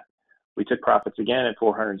after that, we took profits again at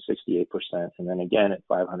 468%, and then again at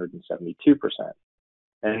 572%.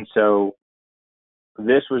 And so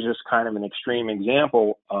this was just kind of an extreme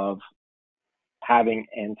example of having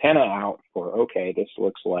antenna out for, okay, this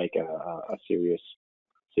looks like a serious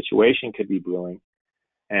situation could be brewing.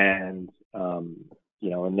 And,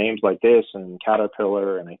 and names like this and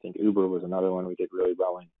Caterpillar, and I think Uber was another one we did really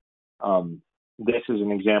well in. This is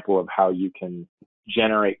an example of how you can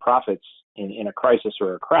generate profits in a crisis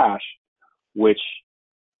or a crash, which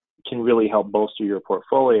can really help bolster your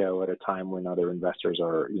portfolio at a time when other investors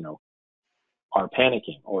are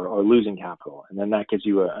panicking or losing capital. And then that gives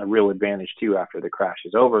you a real advantage too after the crash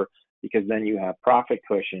is over, because then you have profit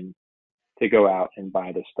cushion to go out and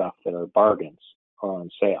buy the stuff that are bargains or on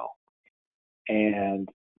sale. And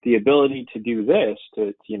the ability to do this,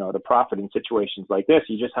 to profit in situations like this,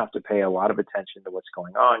 you just have to pay a lot of attention to what's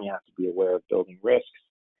going on. You have to be aware of building risks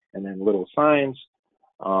and then little signs,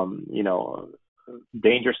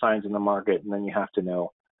 danger signs in the market. And then you have to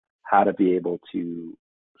know how to be able to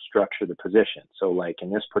structure the position. So like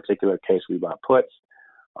in this particular case, we bought puts.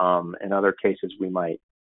 In other cases, we might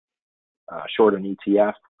short an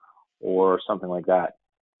ETF or something like that.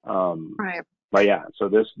 Right. But yeah, so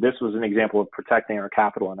this was an example of protecting our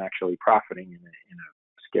capital and actually profiting in a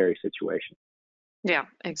scary situation. Yeah,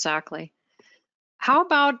 exactly. How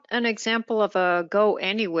about an example of a go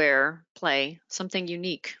anywhere play, something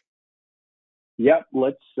unique? Yep,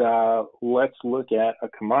 let's look at a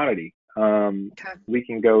commodity. Okay. We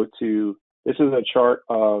can go to, this is a chart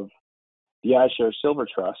of the iShares Silver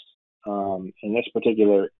Trust. In this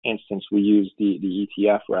particular instance, we used the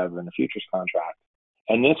ETF rather than the futures contract.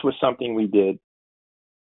 And this was something we did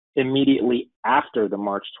immediately after the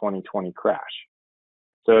March 2020 crash.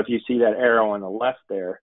 So if you see that arrow on the left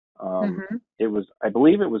there, it was, I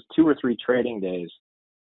believe it was 2 or 3 trading days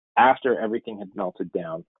after everything had melted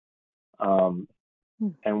down.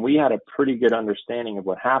 And we had a pretty good understanding of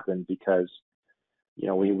what happened because, you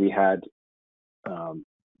know, we had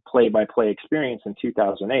play-by-play experience in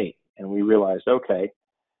 2008, and we realized, okay,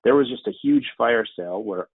 there was just a huge fire sale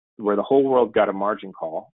where the whole world got a margin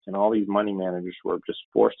call, and all these money managers were just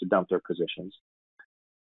forced to dump their positions.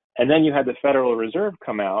 And then you had the Federal Reserve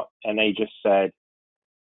come out, and they just said,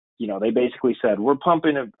 you know, they basically said, we're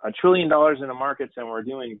pumping $1 trillion in the markets, and we're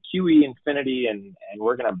doing QE infinity, and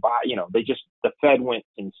we're going to buy, you know, the Fed went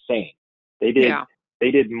insane. They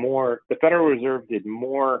did more, the Federal Reserve did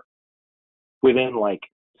more within like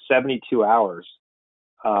 72 hours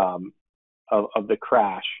of the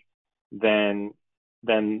crash than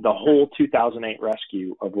the whole 2008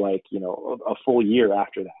 rescue of, like, you know, a full year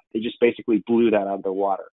after that. They just basically blew that out of the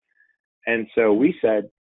water. And so we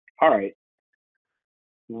said, all right,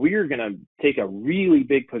 we're going to take a really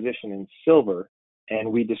big position in silver.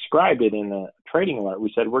 And we described it in the trading alert.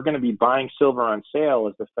 We said, we're going to be buying silver on sale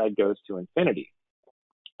as the Fed goes to infinity.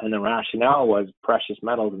 And the rationale was precious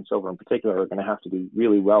metals, and silver in particular, are going to have to do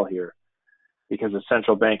really well here because the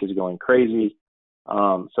central bank is going crazy.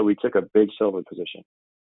 So we took a big silver position.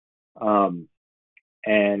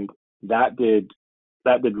 And that did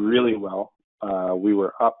really well. We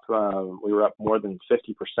were up more than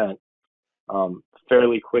 50%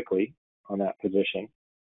 fairly quickly on that position.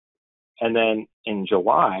 And then in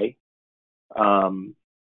July,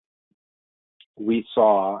 we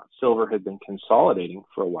saw silver had been consolidating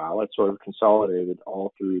for a while. It sort of consolidated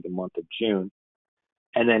all through the month of June.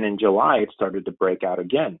 And then in July, it started to break out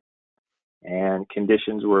again. And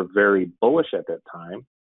conditions were very bullish at that time.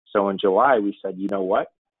 So in July, we said, you know what?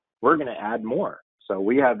 We're going to add more. So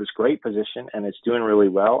we have this great position, and it's doing really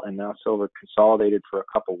well. And now silver consolidated for a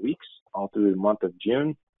couple of weeks all through the month of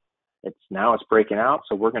June. It's breaking out.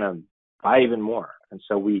 So we're going to buy even more. And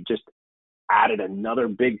so we just added another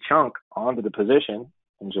big chunk onto the position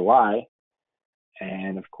in July.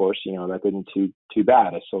 And of course, you know, that didn't too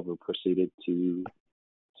bad as silver proceeded to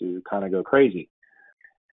kind of go crazy.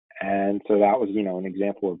 And so that was, you know, an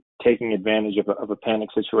example of taking advantage of a panic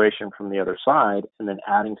situation from the other side and then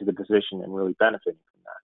adding to the position and really benefiting from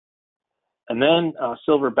that. And then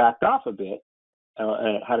silver backed off a bit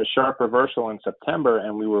and it had a sharp reversal in September,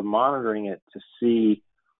 and we were monitoring it to see,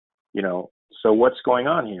 you know, so what's going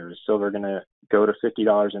on here? Is silver going to go to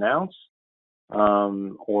 $50 an ounce?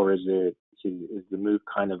 Or is the move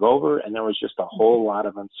kind of over? And there was just a whole lot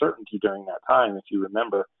of uncertainty during that time. If you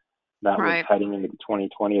remember, that was heading into the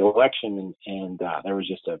 2020 election, and there was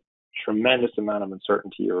just a tremendous amount of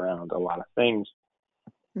uncertainty around a lot of things.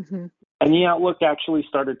 And the outlook actually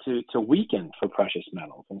started to weaken for precious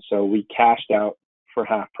metals. And so we cashed out for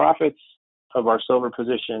half profits of our silver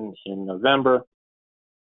position in November.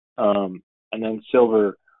 And then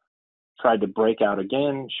silver tried to break out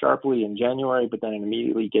again sharply in January, but then it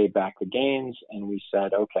immediately gave back the gains. And we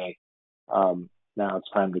said, okay, now it's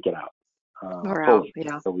time to get out. Fully.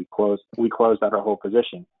 So we closed out our whole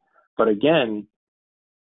position. But again,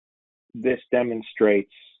 this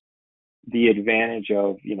demonstrates the advantage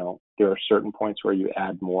of, you know, there are certain points where you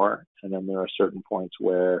add more, and then there are certain points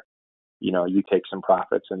where, you know, you take some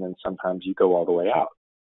profits, and then sometimes you go all the way out.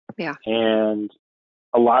 Yeah. And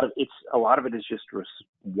a lot of it is just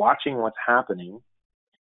watching what's happening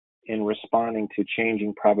and responding to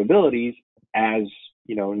changing probabilities as,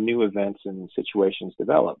 you know, new events and situations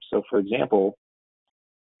develop. So, for example,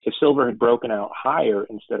 if silver had broken out higher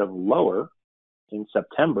instead of lower in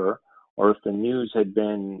September, or if the news had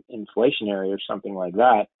been inflationary or something like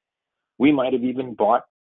that, we might have even bought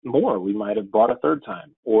more. We might have bought a third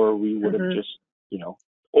time, or we would have just, you know,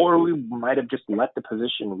 or we might have just let the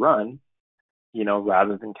position run, you know,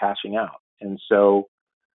 rather than cashing out. And so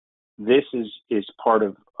this is part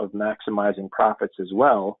of maximizing profits as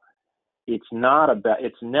well. It's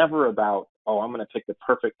never about, oh, I'm going to pick the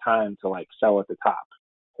perfect time to like sell at the top,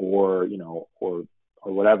 or, you know, or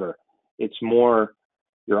whatever. It's more,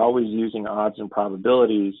 you're always using odds and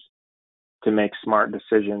probabilities to make smart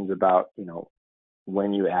decisions about, you know,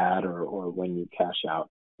 when you add or when you cash out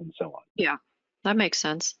and so on. Yeah, that makes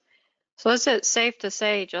sense. So is it safe to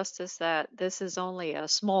say, Justice, that this is only a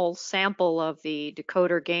small sample of the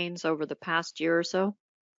decoder gains over the past year or so?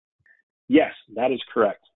 Yes, that is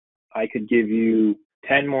correct. I could give you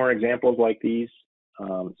 10 more examples like these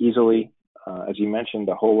easily. As you mentioned,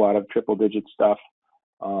 a whole lot of triple digit stuff.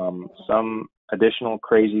 Some additional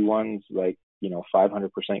crazy ones like, 500%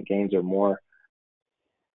 gains or more.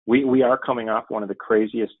 We are coming off one of the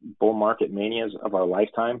craziest bull market manias of our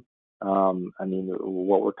lifetime.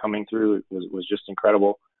 What we're coming through was just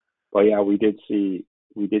incredible. But yeah, we did see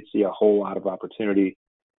a whole lot of opportunity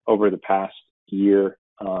over the past year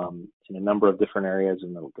in a number of different areas,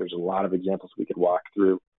 and there's a lot of examples we could walk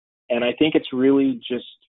through. And I think it's really just,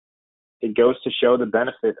 it goes to show the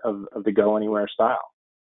benefit of the go anywhere style.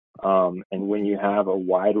 And when you have a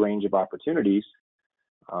wide range of opportunities,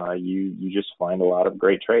 you just find a lot of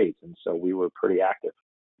great trades. And so we were pretty active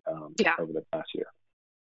over the past year.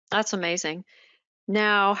 That's amazing.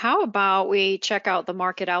 Now, how about we check out the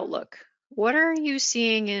market outlook? What are you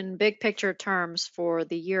seeing in big picture terms for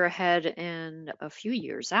the year ahead and a few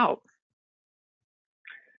years out?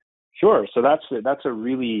 Sure. So that's a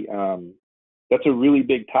really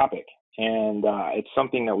big topic, and it's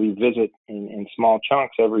something that we visit in small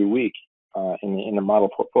chunks every week in the model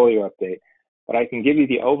portfolio update. But I can give you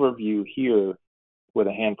the overview here with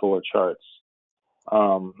a handful of charts.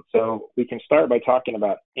 So we can start by talking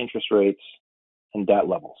about interest rates and debt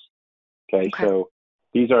levels. Okay. So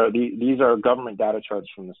these are government data charts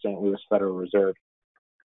from the St. Louis Federal Reserve.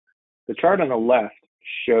 The chart on the left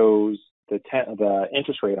shows the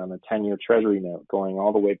interest rate on the 10-year Treasury note going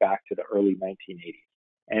all the way back to the early 1980s.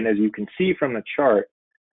 And as you can see from the chart,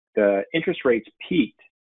 the interest rates peaked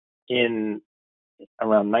in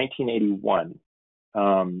around 1981,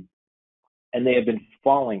 and they have been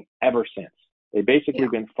falling ever since. They've basically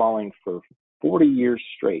been falling for 40 years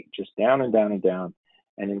straight, just down and down and down.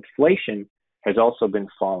 And inflation has also been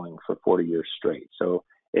falling for 40 years straight. So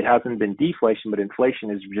it hasn't been deflation, but inflation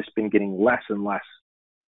has just been getting less and less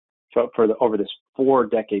over this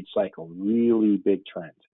 4-decade cycle. Really big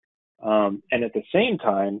trend. And at the same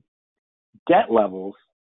time, debt levels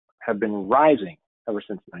have been rising ever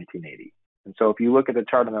since 1980. And so if you look at the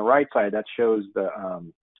chart on the right side, that shows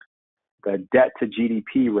the debt to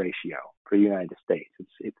GDP ratio for the United States.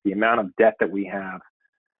 It's the amount of debt that we have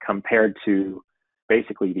compared to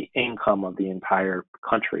basically the income of the entire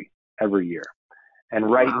country every year. And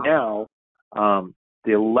right now,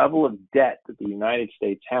 the level of debt that the United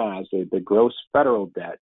States has, the gross federal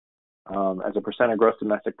debt as a percent of gross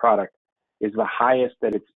domestic product, is the highest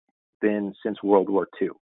that it's been since World War II.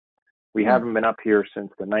 We haven't been up here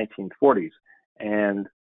since the 1940s. And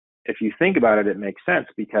if you think about it, it makes sense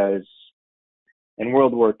because in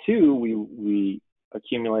World War II, we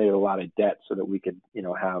accumulated a lot of debt so that we could,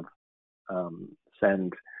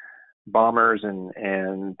 send bombers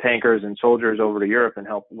and tankers and soldiers over to Europe and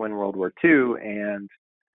help win World War II. And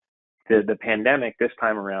the pandemic this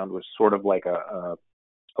time around was sort of like a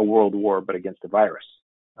world war, but against a virus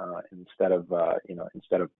instead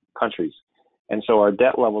of countries. And so our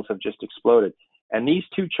debt levels have just exploded. And these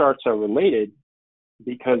two charts are related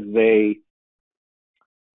because they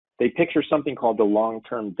picture something called the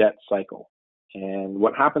long-term debt cycle. And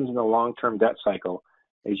what happens in the long-term debt cycle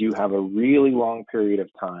is you have a really long period of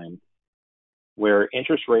time where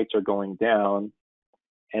interest rates are going down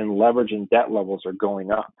and leverage and debt levels are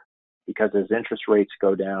going up, because as interest rates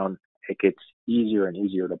go down, it gets easier and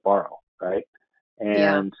easier to borrow, right?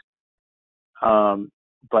 And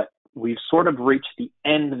but we've sort of reached the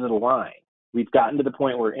end of the line. We've gotten to the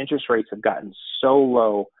point where interest rates have gotten so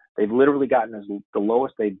low, they've literally gotten as the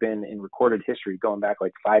lowest they've been in recorded history, going back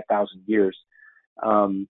like 5,000 years.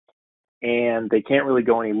 And they can't really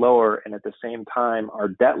go any lower. And at the same time, our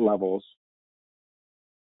debt levels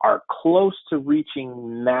are close to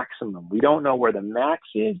reaching maximum. We don't know where the max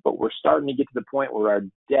is, but we're starting to get to the point where our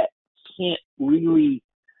debt can't really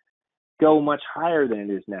go much higher than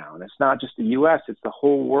it is now. And it's not just the U.S., it's the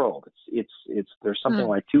whole world. There's something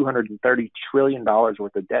like $230 trillion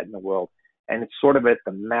worth of debt in the world, and it's sort of at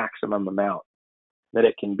the maximum amount that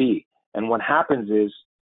it can be. And what happens is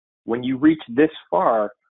when you reach this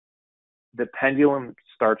far, the pendulum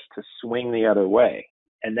starts to swing the other way.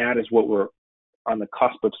 And that is what we're on the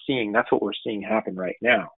cusp of seeing. That's what we're seeing happen right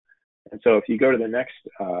now. And so if you go to the next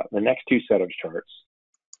two set of charts.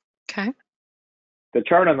 Okay. The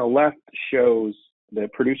chart on the left shows the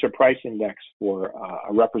producer price index for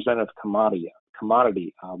a representative commodity,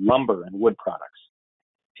 lumber and wood products.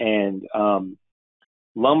 And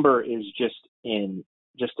lumber is just in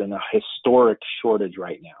a historic shortage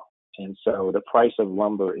right now. And so the price of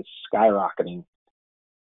lumber is skyrocketing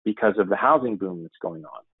because of the housing boom that's going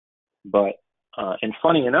on. But, and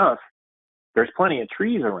funny enough, there's plenty of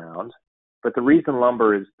trees around, but the reason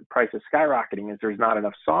the price is skyrocketing is there's not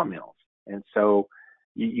enough sawmills. And so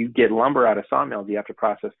you get lumber out of sawmills, you have to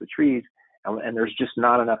process the trees, and there's just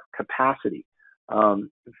not enough capacity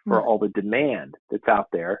for all the demand that's out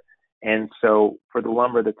there. And so for the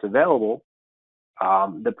lumber that's available,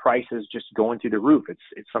 the price is just going through the roof.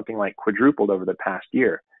 It's something like quadrupled over the past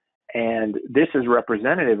year. And this is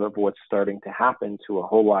representative of what's starting to happen to a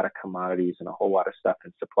whole lot of commodities and a whole lot of stuff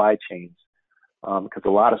in supply chains, because a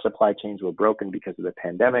lot of supply chains were broken because of the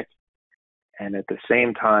pandemic. And at the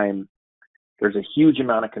same time, there's a huge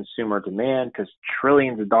amount of consumer demand because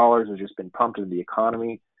trillions of dollars have just been pumped into the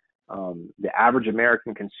economy. The average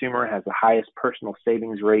American consumer has the highest personal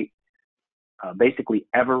savings rate basically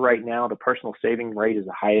ever right now. The personal saving rate is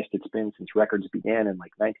the highest it's been since records began in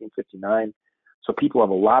like 1959. So people have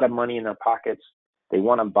a lot of money in their pockets. They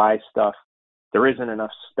want to buy stuff. There isn't enough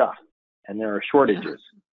stuff, and there are shortages,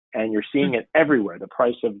 and you're seeing it everywhere. The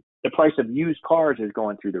price of used cars is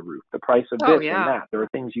going through the roof. The price of this and that. There are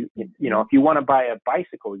things you know, if you want to buy a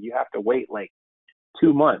bicycle, you have to wait like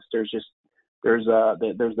 2 months. There's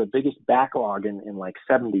the biggest backlog in like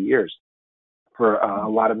 70 years for a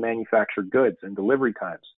lot of manufactured goods and delivery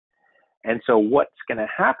times. And so what's going to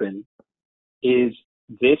happen is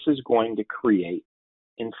this is going to create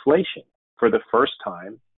inflation for the first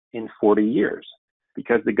time in 40 years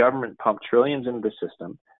because the government pumped trillions into the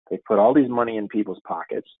system. They put all these money in people's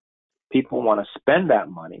pockets. People want to spend that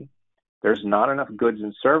money. There's not enough goods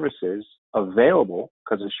and services available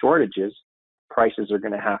because of shortages. Prices are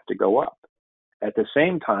going to have to go up. At the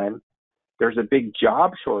same time, there's a big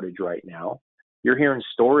job shortage right now. You're hearing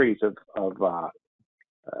stories of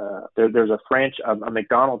there's a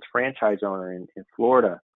McDonald's franchise owner in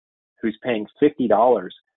Florida who's paying $50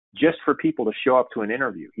 just for people to show up to an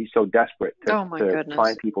interview. He's so desperate to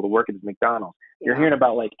find people to work at his McDonald's. You're hearing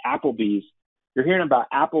about like Applebee's. You're hearing about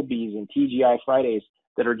Applebee's and TGI Fridays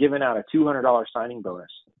that are giving out a $200 signing bonus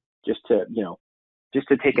just to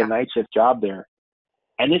take a night shift job there.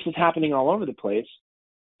 And this is happening all over the place.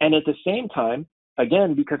 And at the same time,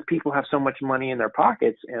 again, because people have so much money in their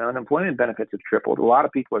pockets and unemployment benefits have tripled, a lot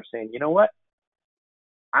of people are saying, you know what?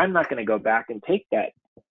 I'm not going to go back and take that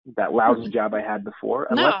lousy job I had before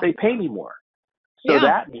unless they pay me more. So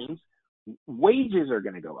that means wages are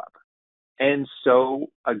going to go up. And so,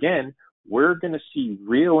 again, we're going to see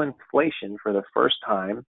real inflation for the first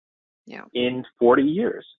time in 40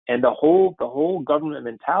 years. And the whole government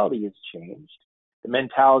mentality has changed. The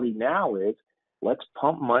mentality now is, let's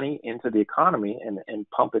pump money into the economy and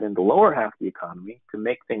pump it in the lower half of the economy to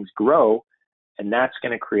make things grow, and that's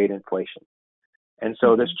going to create inflation. And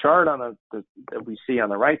so this chart that we see on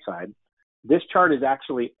the right side, this chart is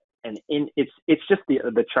actually it's just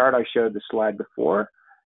the chart I showed the slide before,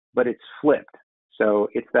 but it's flipped. So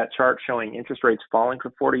it's that chart showing interest rates falling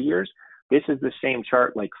for 40 years. This is the same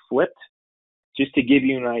chart like flipped. Just to give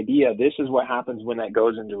you an idea, this is what happens when that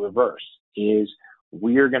goes into reverse. Is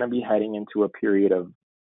we're going to be heading into a period of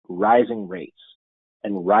rising rates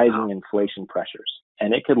and rising inflation pressures,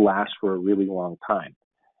 and it could last for a really long time.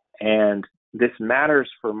 And this matters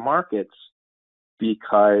for markets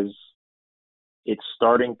because it's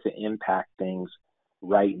starting to impact things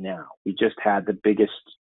right now. We just had the biggest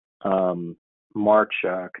March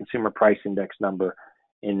consumer price index number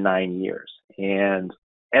in 9 years. And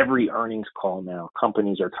every earnings call now,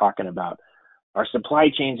 companies are talking about our supply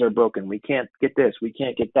chains are broken. We can't get this. We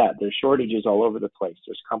can't get that. There's shortages all over the place.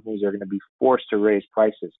 There's companies that are going to be forced to raise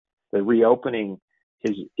prices. The reopening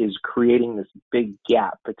is creating this big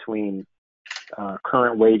gap between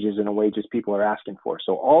current wages and the wages people are asking for.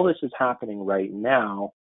 So all this is happening right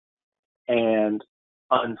now. And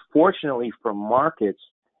unfortunately for markets,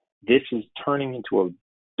 this is turning into a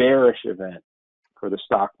bearish event for the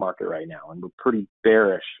stock market right now. And we're pretty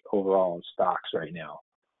bearish overall in stocks right now.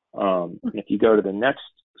 If you go to the next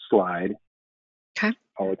slide,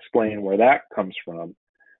 I'll explain where that comes from.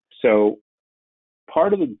 So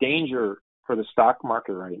part of the danger for the stock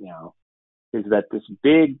market right now is that this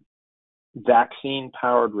big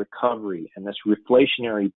vaccine-powered recovery and this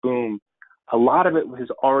reflationary boom, a lot of it has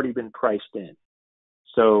already been priced in.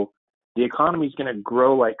 So the economy is going to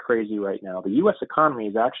grow like crazy right now. The U.S. economy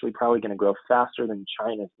is actually probably going to grow faster than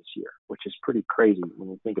China's this year, which is pretty crazy when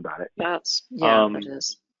you think about it. It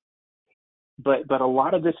is. But a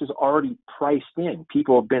lot of this is already priced in.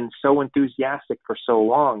 People have been so enthusiastic for so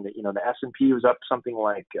long that, the S&P was up something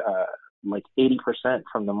like 80%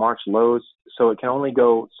 from the March lows. So it can only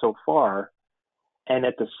go so far. And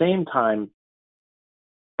at the same time,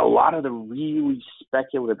 a lot of the really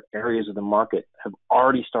speculative areas of the market have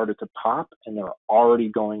already started to pop, and they're already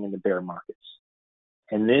going into bear markets.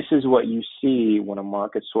 And this is what you see when a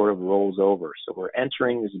market sort of rolls over. So we're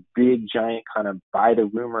entering this big, giant kind of buy the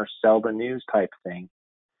rumor, sell the news type thing,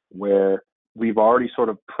 where we've already sort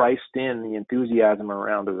of priced in the enthusiasm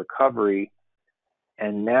around the recovery.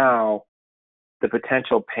 And now the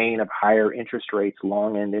potential pain of higher interest rates,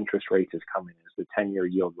 long end interest rates, is coming as the 10-year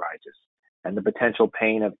yield rises. And the potential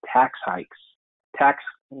pain of tax hikes, tax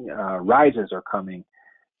rises are coming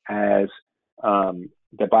as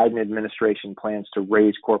the Biden administration plans to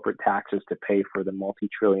raise corporate taxes to pay for the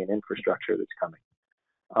multi-trillion infrastructure that's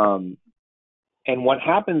coming. And what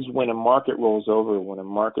happens when a market rolls over, when a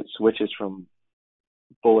market switches from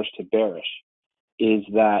bullish to bearish, is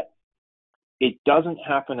that it doesn't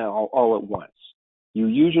happen all at once. You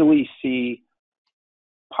usually see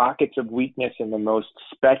pockets of weakness in the most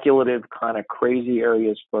speculative kind of crazy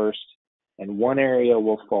areas first, and one area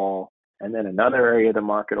will fall, and then another area of the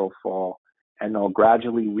market will fall, and they'll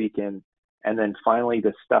gradually weaken, and then finally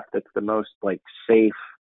the stuff that's the most like safe,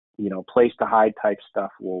 place to hide type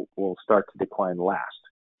stuff will start to decline last.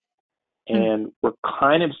 And we're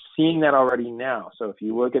kind of seeing that already now. So if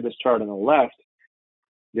you look at this chart on the left,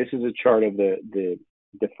 this is a chart of the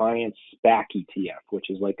Defiance SPAC ETF, which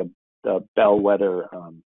is like a bellwether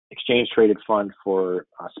exchange traded fund for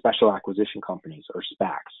special acquisition companies, or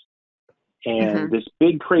SPACs. And this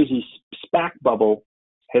big crazy SPAC bubble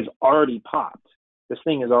has already popped. This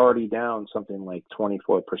thing is already down something like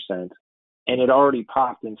 24%, and it already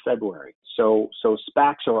popped in February. So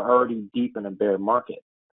SPACs are already deep in a bear market.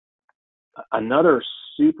 Another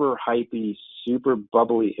super hypey, super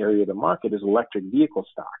bubbly area of the market is electric vehicle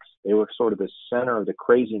stocks. They were sort of the center of the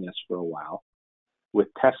craziness for a while, with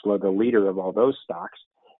Tesla the leader of all those stocks.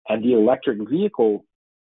 And the electric vehicle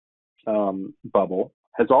bubble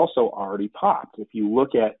has also already popped. If you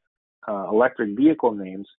look at electric vehicle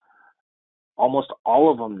names, almost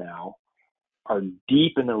all of them now are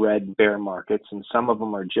deep in the red bear markets, and some of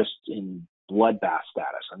them are just in bloodbath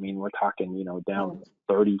status. I mean, we're talking, down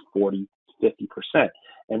 30, 40, 50%.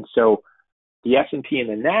 And so the S&P and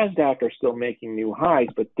the NASDAQ are still making new highs,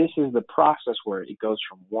 but this is the process where it goes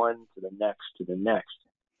from one to the next to the next.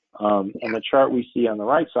 And the chart we see on the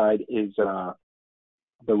right side is the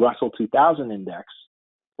Russell 2000 index,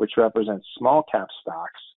 which represents small cap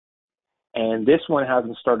stocks. And this one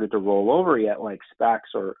hasn't started to roll over yet like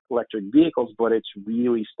SPACs or electric vehicles, but it's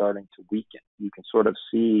really starting to weaken. You can sort of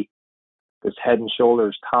see this head and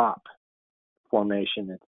shoulders top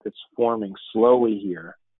formation that's forming slowly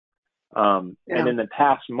here. And in the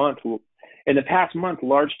past month,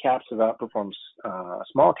 large caps have outperformed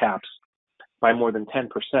small caps by more than 10%.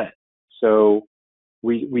 So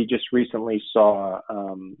we just recently saw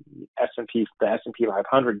the S&P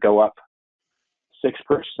 500 go up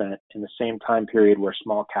 6% in the same time period where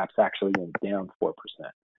small caps actually went down 4%.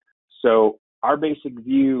 So our basic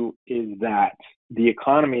view is that the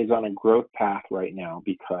economy is on a growth path right now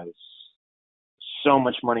because so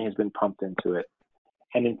much money has been pumped into it,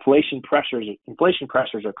 and inflation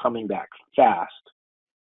pressures are coming back fast,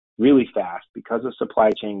 really fast, because of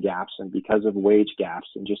supply chain gaps and because of wage gaps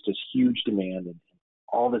and just this huge demand and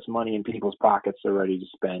all this money in people's pockets they're ready to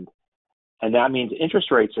spend. And that means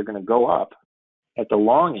interest rates are going to go up. At the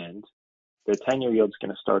long end, the 10-year yield is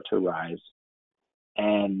going to start to rise,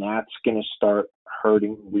 and that's going to start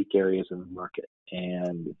hurting weak areas in the market.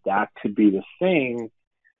 And that could be the thing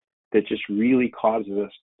that just really causes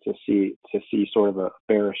us to see sort of a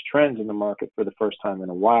bearish trends in the market for the first time in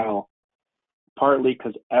a while, partly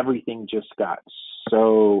because everything just got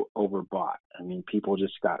so overbought. I mean, people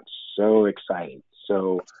just got so excited.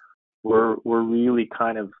 So we're really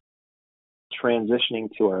kind of transitioning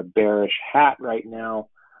to our bearish hat right now.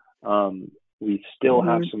 We still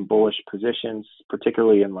have some bullish positions,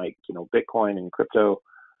 particularly in Bitcoin and crypto,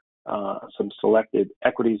 some selected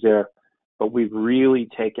equities there, but we've really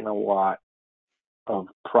taken a lot of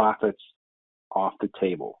profits off the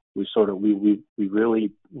table. We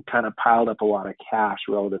really kind of piled up a lot of cash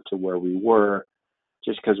relative to where we were,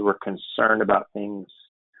 just because we're concerned about things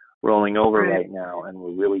rolling over right now, and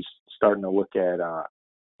we're really starting to look at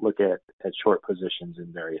short positions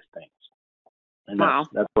in various things. And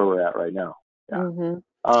that's where we're at right now. Yeah.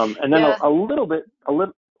 And then a little,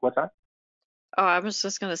 what's that? Oh, I was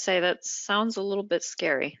just going to say that sounds a little bit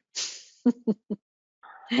scary.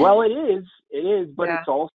 Well, it is, but it's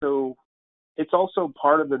also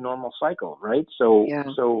part of the normal cycle, right?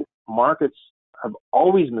 So markets have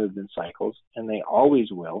always moved in cycles, and they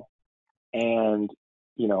always will. And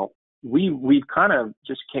we've kind of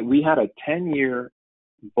we had a 10-year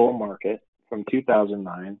bull market from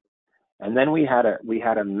 2009, and then we had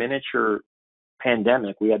a miniature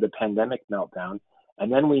pandemic. We had the pandemic meltdown,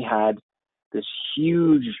 and then we had this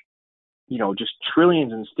huge, just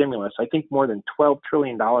trillions in stimulus. I think more than $12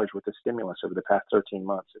 trillion worth of stimulus over the past 13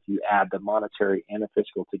 months, if you add the monetary and the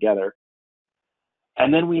fiscal together.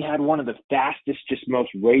 And then we had one of the fastest, just most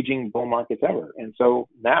raging bull markets ever. And so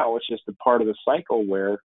now it's just a part of the cycle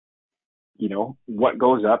where, what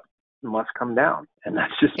goes up must come down. And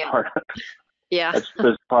that's just that's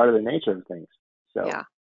just part of the nature of things. So,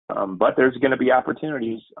 but there's going to be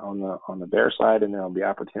opportunities on the bear side, and there'll be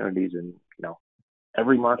opportunities in,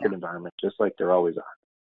 every market environment, just like there always are.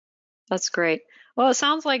 That's great. Well, it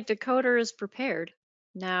sounds like Decoder is prepared.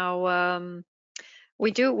 Now,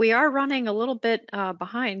 we are running a little bit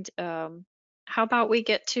behind. How about we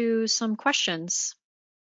get to some questions?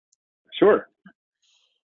 Sure.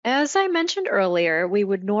 As I mentioned earlier, we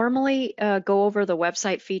would normally go over the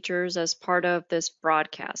website features as part of this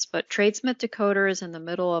broadcast, but TradeSmith Decoder is in the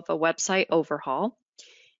middle of a website overhaul,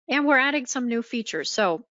 and we're adding some new features.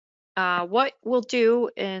 So what we'll do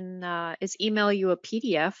is email you a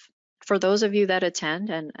PDF for those of you that attend,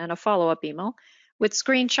 and a follow-up email with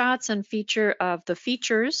screenshots and the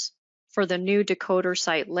features for the new Decoder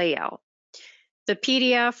site layout. The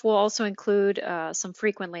PDF will also include some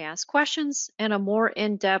frequently asked questions and a more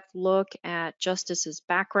in-depth look at Justice's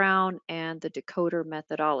background and the Decoder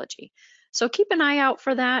methodology. So keep an eye out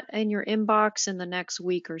for that in your inbox in the next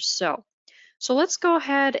week or so. So let's go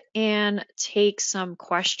ahead and take some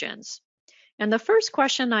questions. And the first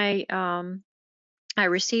question I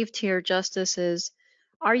received here, Justice, is,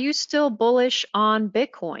 are you still bullish on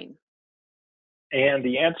Bitcoin? And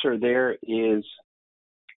the answer there is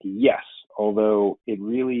yes, although it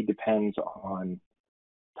really depends on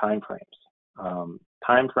time frames.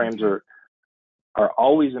 Time frames are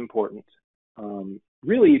always important.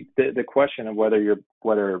 Really, the question of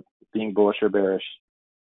whether being bullish or bearish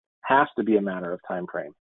has to be a matter of time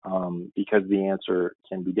frame, because the answer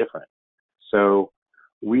can be different. So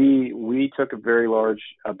we took a very large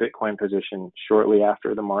Bitcoin position shortly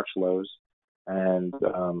after the March lows, and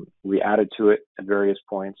we added to it at various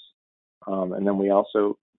points, and then we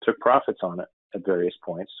also took profits on it at various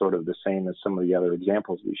points, sort of the same as some of the other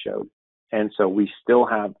examples we showed. And so we still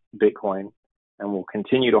have Bitcoin, and we'll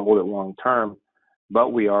continue to hold it long term,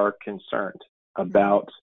 but we are concerned about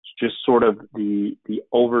just sort of the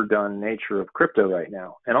overdone nature of crypto right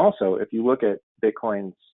now. And also, if you look at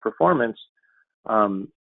Bitcoin's performance,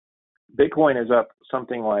 Bitcoin is up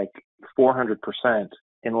something like 400%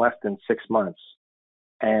 in less than 6 months,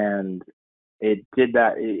 and it did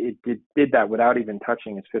that without even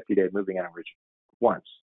touching its 50-day moving average once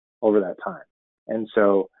over that time. And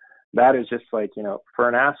so that is just like, for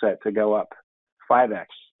an asset to go up 5x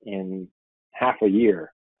in half a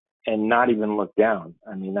year and not even look down,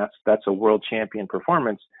 I mean, that's a world champion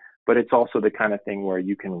performance, but it's also the kind of thing where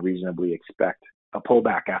you can reasonably expect a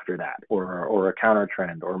pullback after that, or a counter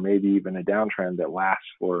trend, or maybe even a downtrend that lasts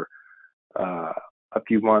for a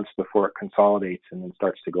few months before it consolidates and then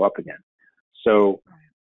starts to go up again. So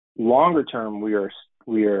longer term, we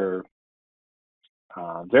are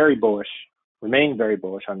very bullish, remain very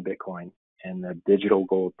bullish on Bitcoin and the digital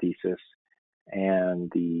gold thesis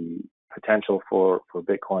and the potential for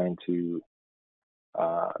Bitcoin to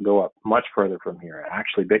go up much further from here.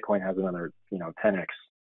 Actually, Bitcoin has another 10x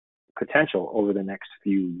potential over the next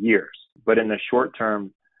few years. But in the short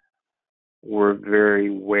term, we're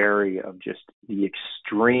very wary of just the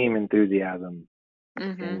extreme enthusiasm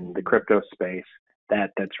in the crypto space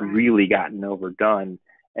that's really gotten overdone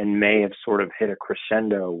and may have sort of hit a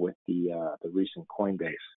crescendo with the recent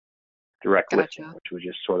Coinbase direct listing, which was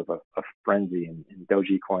just sort of a frenzy in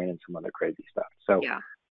Dogecoin and some other crazy stuff. So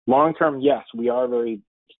long term, yes, we are very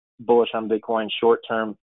bullish on Bitcoin. Short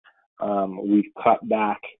term, we've cut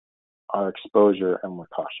back our exposure and we're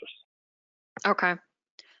cautious. Okay.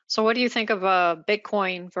 So what do you think of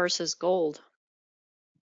Bitcoin versus gold?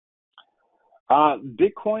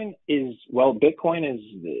 Bitcoin is,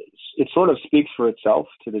 it sort of speaks for itself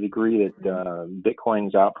to the degree that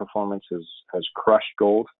Bitcoin's outperformance has crushed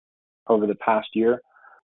gold over the past year.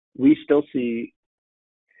 We still see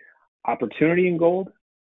opportunity in gold.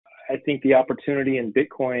 I think the opportunity in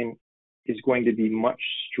Bitcoin is going to be much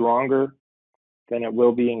stronger than it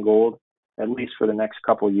will be in gold, at least for the next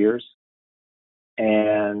couple of years.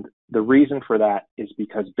 And the reason for that is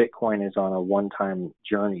because Bitcoin is on a one-time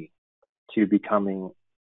journey to becoming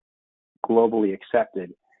globally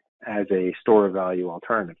accepted as a store of value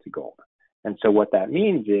alternative to gold. And so what that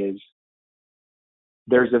means is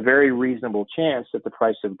there's a very reasonable chance that the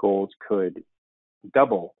price of gold could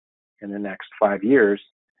double in the next 5 years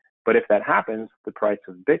But if that happens, the price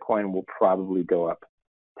of Bitcoin will probably go up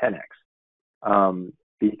 10x,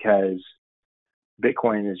 because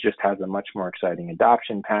Bitcoin just has a much more exciting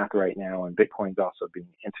adoption path right now, and Bitcoin's also being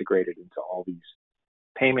integrated into all these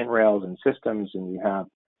payment rails and systems, and you have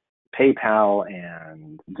PayPal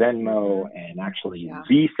and Venmo, and actually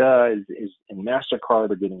Visa and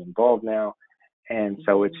MasterCard are getting involved now, and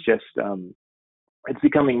so it's just it's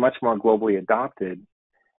becoming much more globally adopted,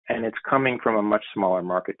 and it's coming from a much smaller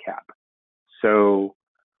market cap. So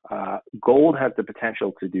gold has the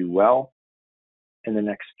potential to do well in the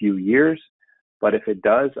next few years, but if it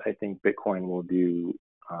does, I think Bitcoin will do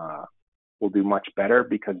much better,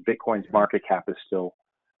 because Bitcoin's market cap is still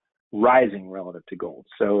rising relative to gold.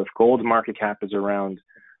 So if gold's market cap is around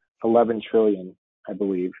 11 trillion, I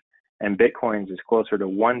believe, and Bitcoin's is closer to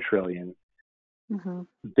 1 trillion,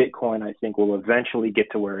 Bitcoin, I think, will eventually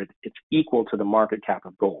get to where it's equal to the market cap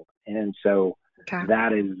of gold. And so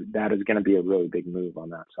that is going to be a really big move on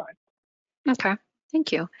that side. Okay,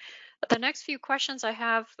 thank you. The next few questions I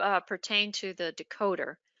have pertain to the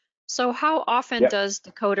Decoder. So how often does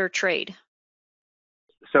Decoder trade?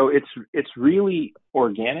 So it's really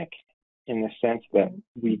organic in the sense that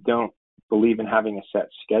we don't believe in having a set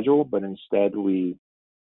schedule, but instead we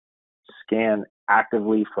scan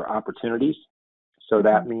actively for opportunities. So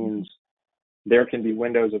that means there can be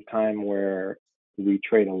windows of time where we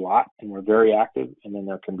trade a lot and we're very active, and then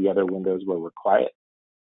there can be other windows where we're quiet.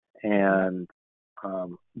 And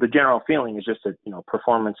the general feeling is just that,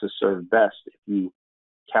 performance is served best if you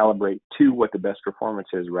calibrate to what the best performance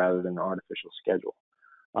is rather than an artificial schedule.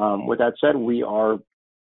 With that said, we are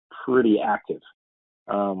pretty active.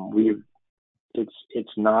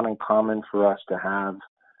 It's not uncommon for us to have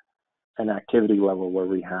an activity level where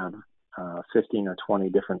we have 15 or 20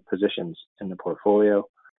 different positions in the portfolio,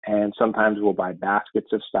 and sometimes we'll buy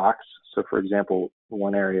baskets of stocks. So, for example,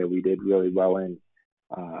 one area we did really well in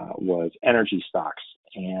was energy stocks,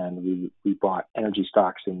 and we bought energy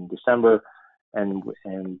stocks in December, and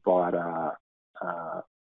bought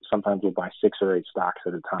sometimes we'll buy 6 or 8 stocks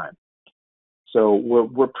at a time. So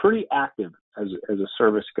we're pretty active as a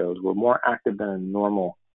service goes. We're more active than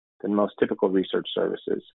most typical research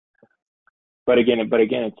services. But again,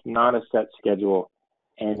 it's not a set schedule,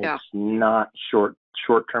 and it's not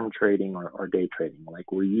short-term trading or day trading.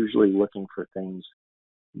 Like, we're usually looking for things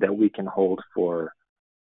that we can hold for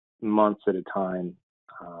months at a time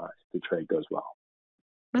if the trade goes well.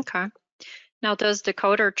 Okay. Now, does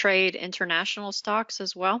Decoder trade international stocks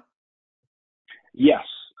as well? Yes,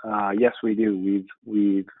 yes, we do.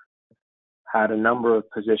 We've had a number of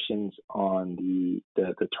positions on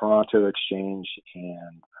the Toronto exchange,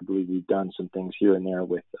 and I believe we've done some things here and there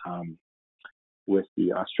with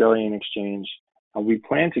the Australian exchange. We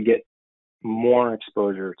plan to get more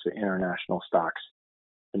exposure to international stocks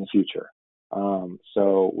in the future.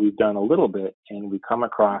 So we've done a little bit, and we come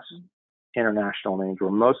across international names. We're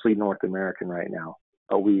mostly North American right now,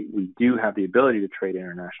 but we do have the ability to trade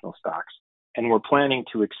international stocks. And we're planning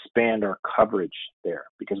to expand our coverage there,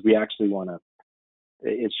 because we actually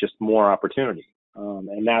it's just more opportunity.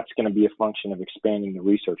 And that's going to be a function of expanding the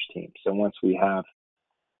research team. So once we have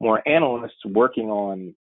more analysts working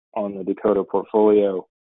on the Decoder portfolio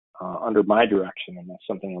under my direction, and that's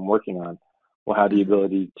something I'm working on, we'll have the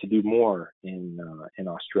ability to do more in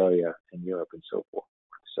Australia and Europe and so forth.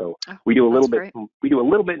 So we do a little bit. We do a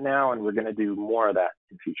little bit now, and we're going to do more of that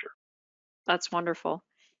in future. That's wonderful.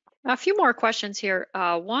 A few more questions here.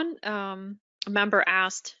 One member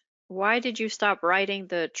asked, why did you stop writing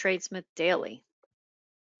the TradeSmith Daily?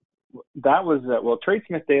 That was,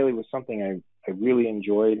 TradeSmith Daily was something I really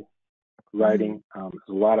enjoyed writing. It was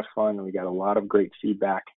a lot of fun, and we got a lot of great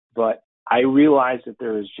feedback. But I realized that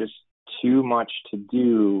there is just too much to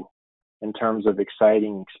do in terms of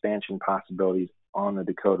exciting expansion possibilities on the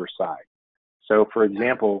Decoder side. So, for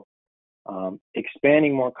example,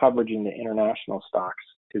 expanding more coverage into international stocks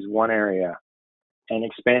is one area, and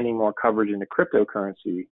expanding more coverage into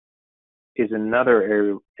cryptocurrency is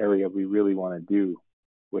another area we really want to do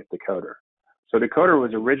with Decoder. So Decoder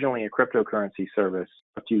was originally a cryptocurrency service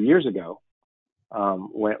a few years ago,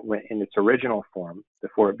 when in its original form,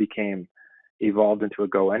 before it became evolved into a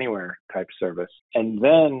go anywhere type service. And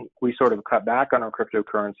then we sort of cut back on our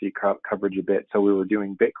cryptocurrency coverage a bit. So we were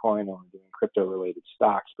doing Bitcoin or doing crypto related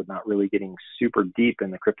stocks, but not really getting super deep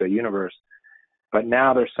in the crypto universe. But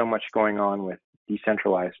now there's so much going on with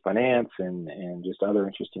decentralized finance and just other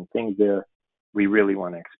interesting things there. We really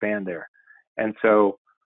want to expand there. And so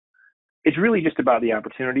it's really just about the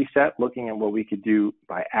opportunity set, looking at what we could do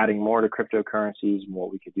by adding more to cryptocurrencies and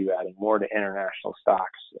what we could do adding more to international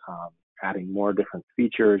stocks, adding more different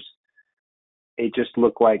features. it just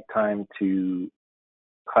looked like time to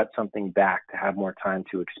cut something back to have more time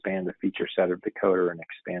to expand the feature set of Decoder and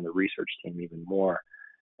expand the research team even more.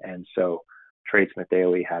 And so TradeSmith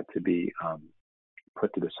Daily had to be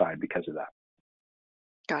put to the side because of that.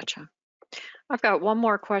 Gotcha. I've got one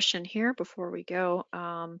more question here before we go.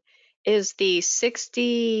 Is the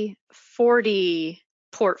 60-40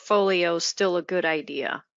 portfolio still a good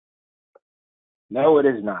idea? No, it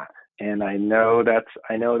is not. And I know that's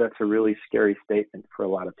a really scary statement for a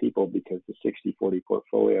lot of people because the 60-40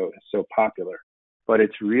 portfolio is so popular, but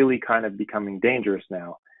it's really kind of becoming dangerous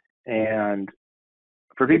now. And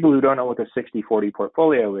for people who don't know what the 60-40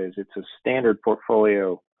 portfolio is, it's a standard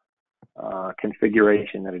portfolio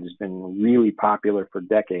configuration that has been really popular for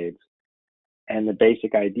decades. And the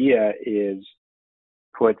basic idea is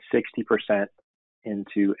put 60%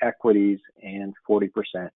 into equities and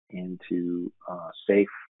 40% into safe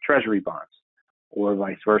treasury bonds, or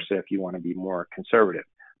vice versa if you want to be more conservative.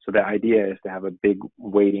 So the idea is to have a big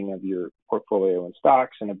weighting of your portfolio in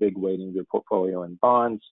stocks and a big weighting of your portfolio in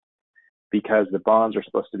bonds, because the bonds are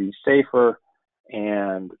supposed to be safer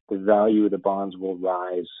and the value of the bonds will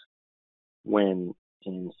rise when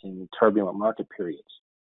in turbulent market periods.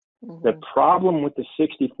 Mm-hmm. The problem with the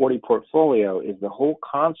 60-40 portfolio is the whole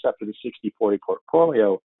concept of the 60-40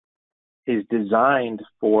 portfolio is designed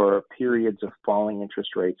for periods of falling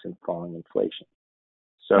interest rates and falling inflation.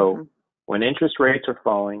 So when interest rates are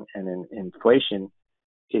falling and inflation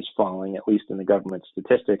is falling, at least in the government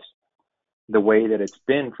statistics, the way that it's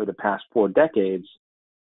been for the past 4 decades,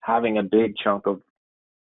 having a big chunk of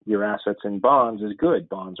your assets in bonds is good.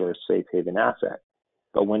 Bonds are a safe haven asset.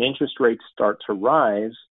 But when interest rates start to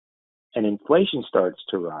rise and inflation starts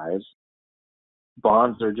to rise,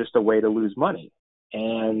 bonds are just a way to lose money.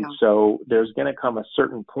 And so there's going to come a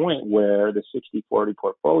certain point where the 60-40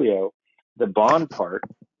 portfolio, the bond part,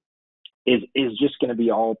 is just going to be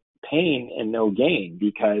all pain and no gain,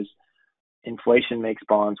 because inflation makes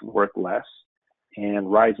bonds worth less and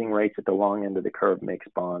rising rates at the long end of the curve makes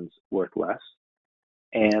bonds worth less.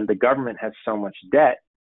 And the government has so much debt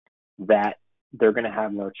that they're going to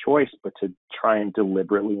have no choice but to try and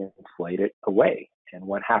deliberately inflate it away. And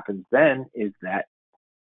what happens then is that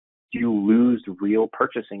you lose real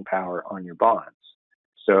purchasing power on your bonds.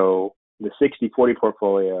 So the 60-40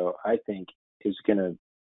 portfolio, I think, is going to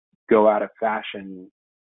go out of fashion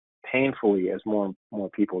painfully as more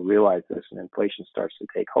people realize this and inflation starts to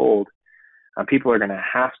take hold. People are going to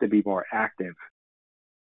have to be more active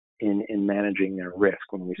in managing their risk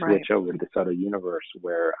when we switch over to this other universe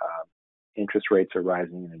where interest rates are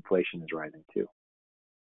rising and inflation is rising too.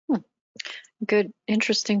 Good,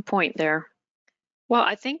 interesting point there. Well,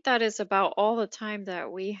 I think that is about all the time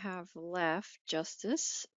that we have left,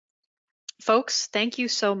 Justice. Folks, thank you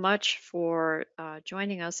so much for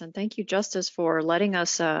joining us, and thank you, Justice, for letting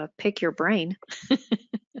us pick your brain.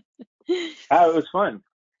 It was fun.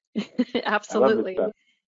 Absolutely.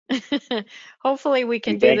 Hopefully we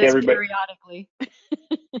can do this periodically.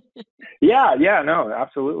 Yeah, no,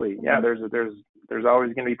 absolutely. Yeah, there's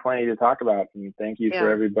always going to be plenty to talk about, and thank you for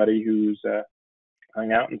everybody who's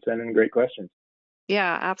hung out and sending great questions.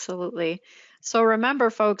 Yeah, absolutely. So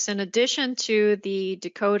remember, folks, in addition to the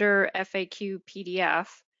Decoder FAQ PDF,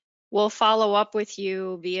 we'll follow up with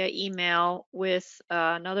you via email with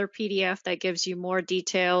another PDF that gives you more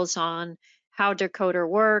details on how Decoder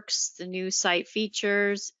works, the new site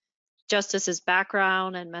features, Justice's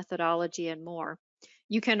background and methodology, and more.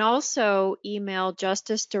 You can also email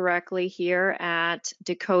Justice directly here at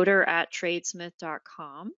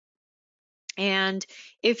decoder@tradesmith.com. And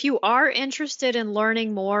if you are interested in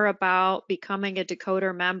learning more about becoming a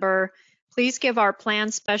Decoder member, please give our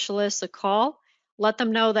plan specialist a call. Let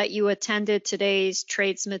them know that you attended today's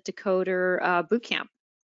TradeSmith Decoder bootcamp.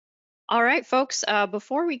 All right, folks,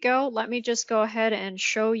 before we go, let me just go ahead and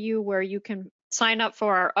show you where you can sign up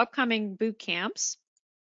for our upcoming boot camps.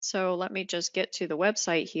 So let me just get to the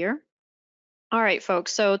website here. All right,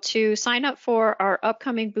 folks, so to sign up for our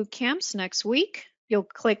upcoming boot camps next week, you'll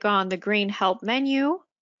click on the green help menu.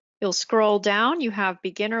 You'll scroll down, you have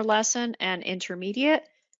beginner lesson and intermediate.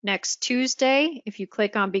 Next Tuesday, if you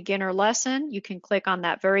click on beginner lesson, you can click on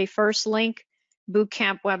that very first link,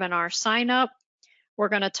 bootcamp webinar sign up. We're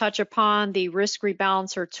going to touch upon the risk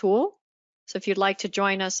rebalancer tool. So if you'd like to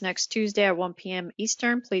join us next Tuesday at 1 p.m.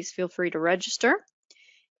 Eastern, please feel free to register.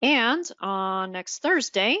 And on next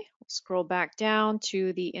Thursday, we'll scroll back down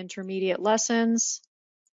to the intermediate lessons.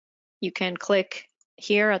 You can click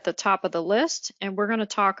here at the top of the list, and we're going to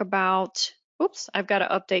talk about, oops, I've got to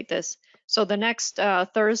update this. So the next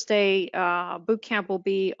Thursday bootcamp will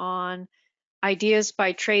be on Ideas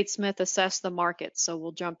by TradeSmith Assess the Market. So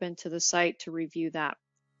we'll jump into the site to review that.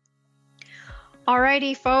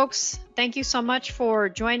 Alrighty, folks. Thank you so much for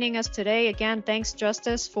joining us today. Again, thanks,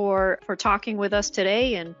 Justice, for talking with us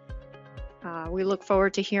today, and we look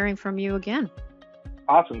forward to hearing from you again.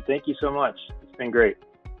 Awesome. Thank you so much. It's been great.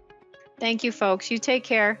 Thank you, folks. You take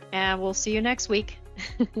care, and we'll see you next week.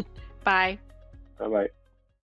 Bye. Bye-bye.